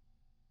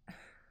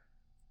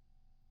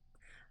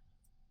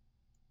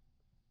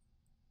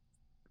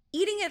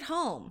eating at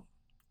home,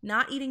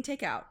 not eating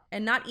takeout,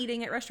 and not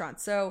eating at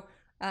restaurants. So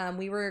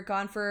we were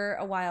gone for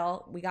a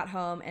while. We got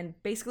home, and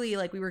basically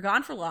like we were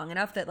gone for long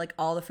enough that like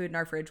all the food in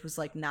our fridge was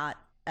like not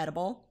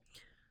edible.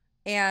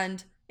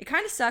 And it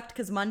kind of sucked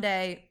because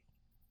Monday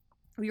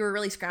we were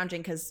really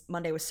scrounging because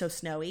Monday was so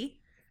snowy.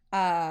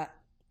 But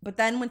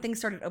then when things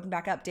started to open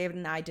back up, David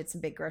and I did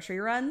some big grocery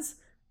runs,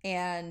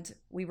 and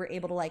we were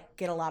able to like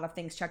get a lot of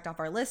things checked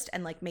off our list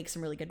and like make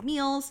some really good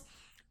meals.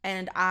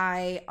 And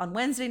on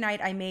Wednesday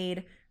night, I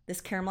made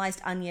this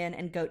caramelized onion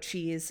and goat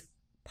cheese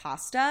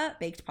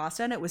baked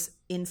pasta, and it was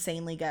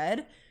insanely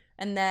good.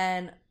 And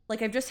then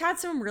like I've just had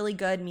some really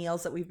good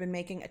meals that we've been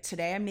making.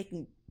 Today I'm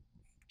making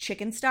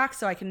chicken stock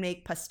so I can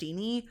make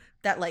pastini,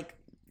 that like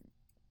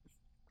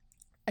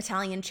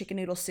Italian chicken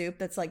noodle soup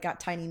that's like got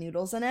tiny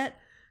noodles in it.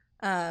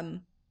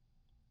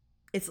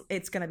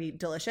 It's gonna be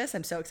delicious.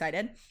 I'm so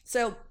excited.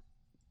 So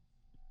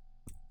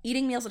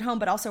eating meals at home,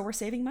 but also we're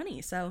saving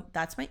money. So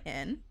that's my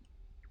in.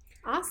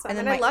 Awesome.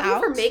 And I love you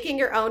for making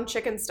your own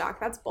chicken stock.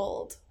 That's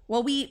bold.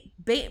 Well, we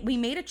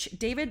made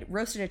David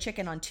roasted a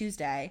chicken on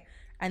Tuesday,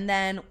 and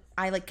then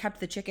I like kept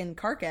the chicken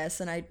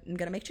carcass, and I'm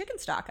going to make chicken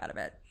stock out of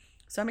it.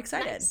 So I'm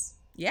excited. Nice.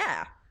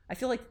 Yeah. I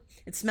feel like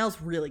it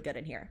smells really good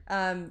in here.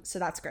 So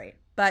that's great.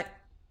 But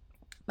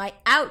my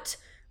out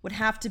would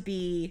have to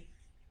be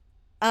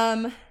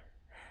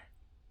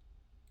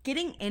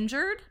getting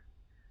injured,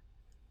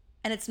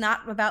 and it's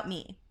not about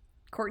me.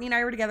 Courtney and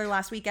I were together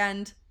last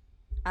weekend.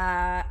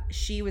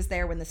 She was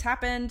there when this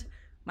happened.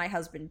 My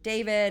husband,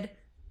 David,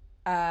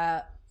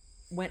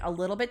 went a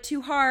little bit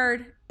too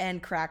hard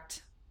and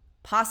cracked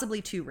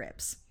possibly 2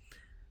 ribs.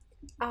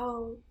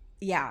 Oh.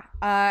 Yeah.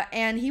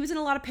 And he was in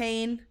a lot of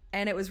pain,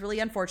 and it was really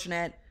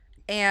unfortunate.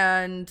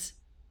 And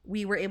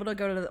we were able to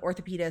go to the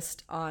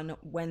orthopedist on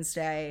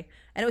Wednesday.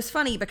 And it was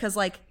funny because,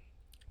 like,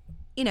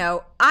 you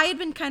know, I had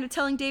been kind of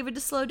telling David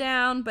to slow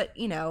down, but,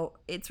 you know,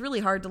 it's really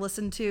hard to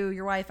listen to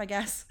your wife, I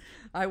guess.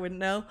 I wouldn't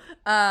know.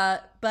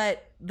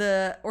 But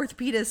the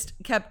orthopedist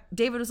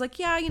David was like,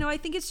 yeah, you know, I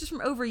think it's just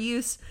from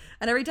overuse.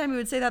 And every time he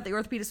would say that, the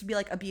orthopedist would be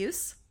like,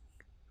 abuse?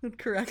 Would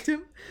correct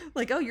him.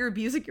 Like, oh, you're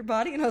abusing your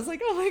body? And I was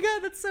like, oh my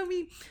God, that's so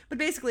mean. But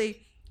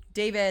basically,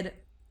 David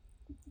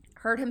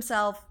hurt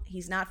himself.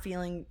 He's not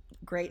feeling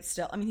great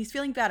still. I mean, he's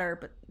feeling better,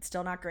 but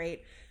still not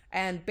great.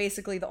 And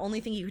basically the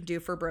only thing you can do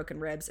for broken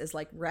ribs is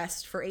like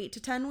rest for 8 to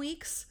 10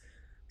 weeks.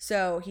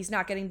 So he's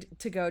not getting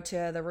to go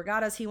to the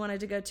regattas he wanted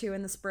to go to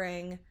in the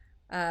spring.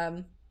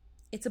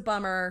 It's a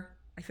bummer.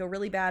 I feel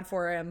really bad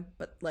for him,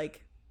 but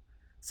like,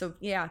 so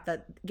yeah,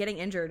 that getting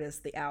injured is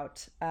the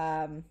out.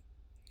 And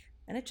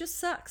it just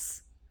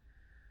sucks.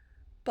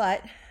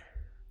 But,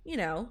 you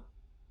know,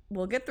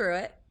 we'll get through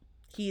it.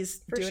 He's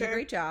doing a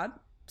great job.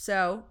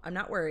 So I'm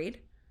not worried.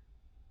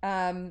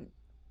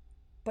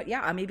 But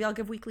yeah, maybe I'll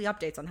give weekly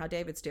updates on how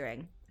David's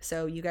doing.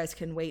 So you guys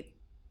can wait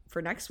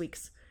for next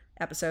week's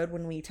episode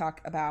when we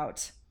talk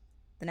about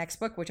the next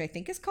book, which I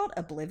think is called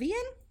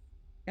Oblivion.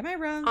 Am I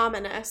wrong?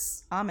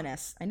 Ominous. I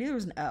knew there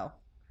was an O.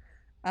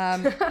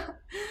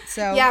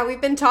 So yeah, we've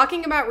been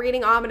talking about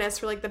reading Ominous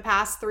for like the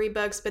past 3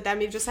 books, but then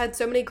we've just had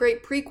so many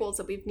great prequels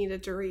that we've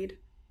needed to read.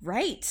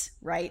 Right.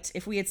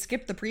 If we had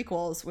skipped the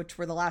prequels, which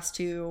were the last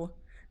 2.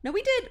 No,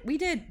 we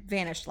did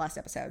Vanished last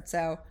episode.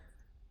 So,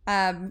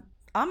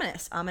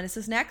 Ominous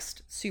is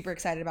next. Super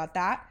excited about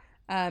that.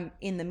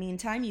 In the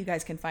meantime, you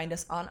guys can find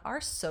us on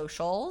our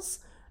socials.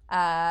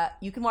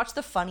 You can watch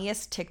the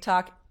funniest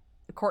TikTok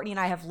Courtney and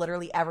I have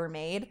literally ever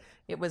made.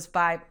 It was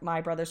by my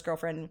brother's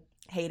girlfriend,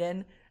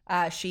 Hayden.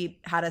 She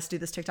had us do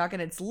this TikTok,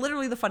 and it's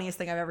literally the funniest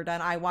thing I've ever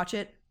done. I watch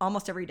it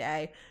almost every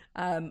day.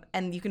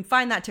 And you can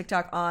find that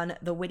TikTok on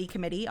the Witty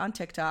Committee on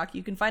TikTok.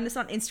 You can find us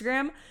on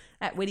Instagram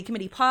at Witty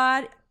Committee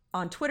Pod,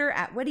 on Twitter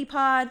at Witty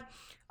Pod.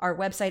 Our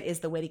website is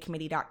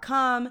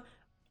thewittycommittee.com.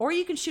 Or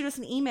you can shoot us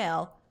an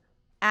email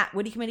at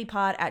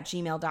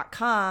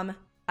wittycommitteepod@gmail.com,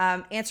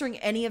 answering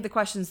any of the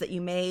questions that you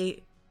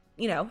may,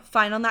 you know,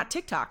 find on that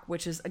TikTok,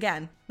 which is,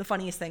 again, the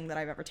funniest thing that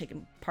I've ever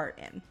taken part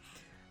in.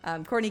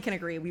 Courtney can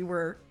agree.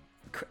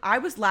 I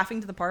was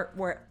laughing to the point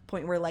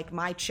where like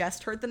my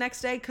chest hurt the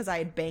next day because I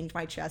had banged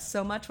my chest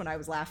so much when I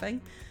was laughing.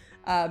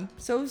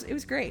 So it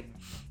was great.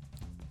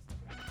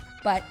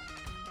 But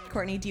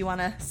Courtney, do you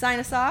want to sign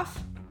us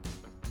off?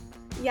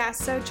 Yeah,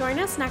 so join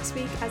us next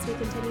week as we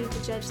continue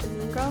to judge the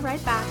mean girl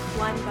right back,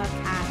 one book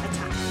at a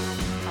time.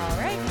 All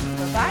right.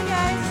 Bye-bye,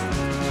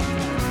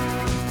 guys.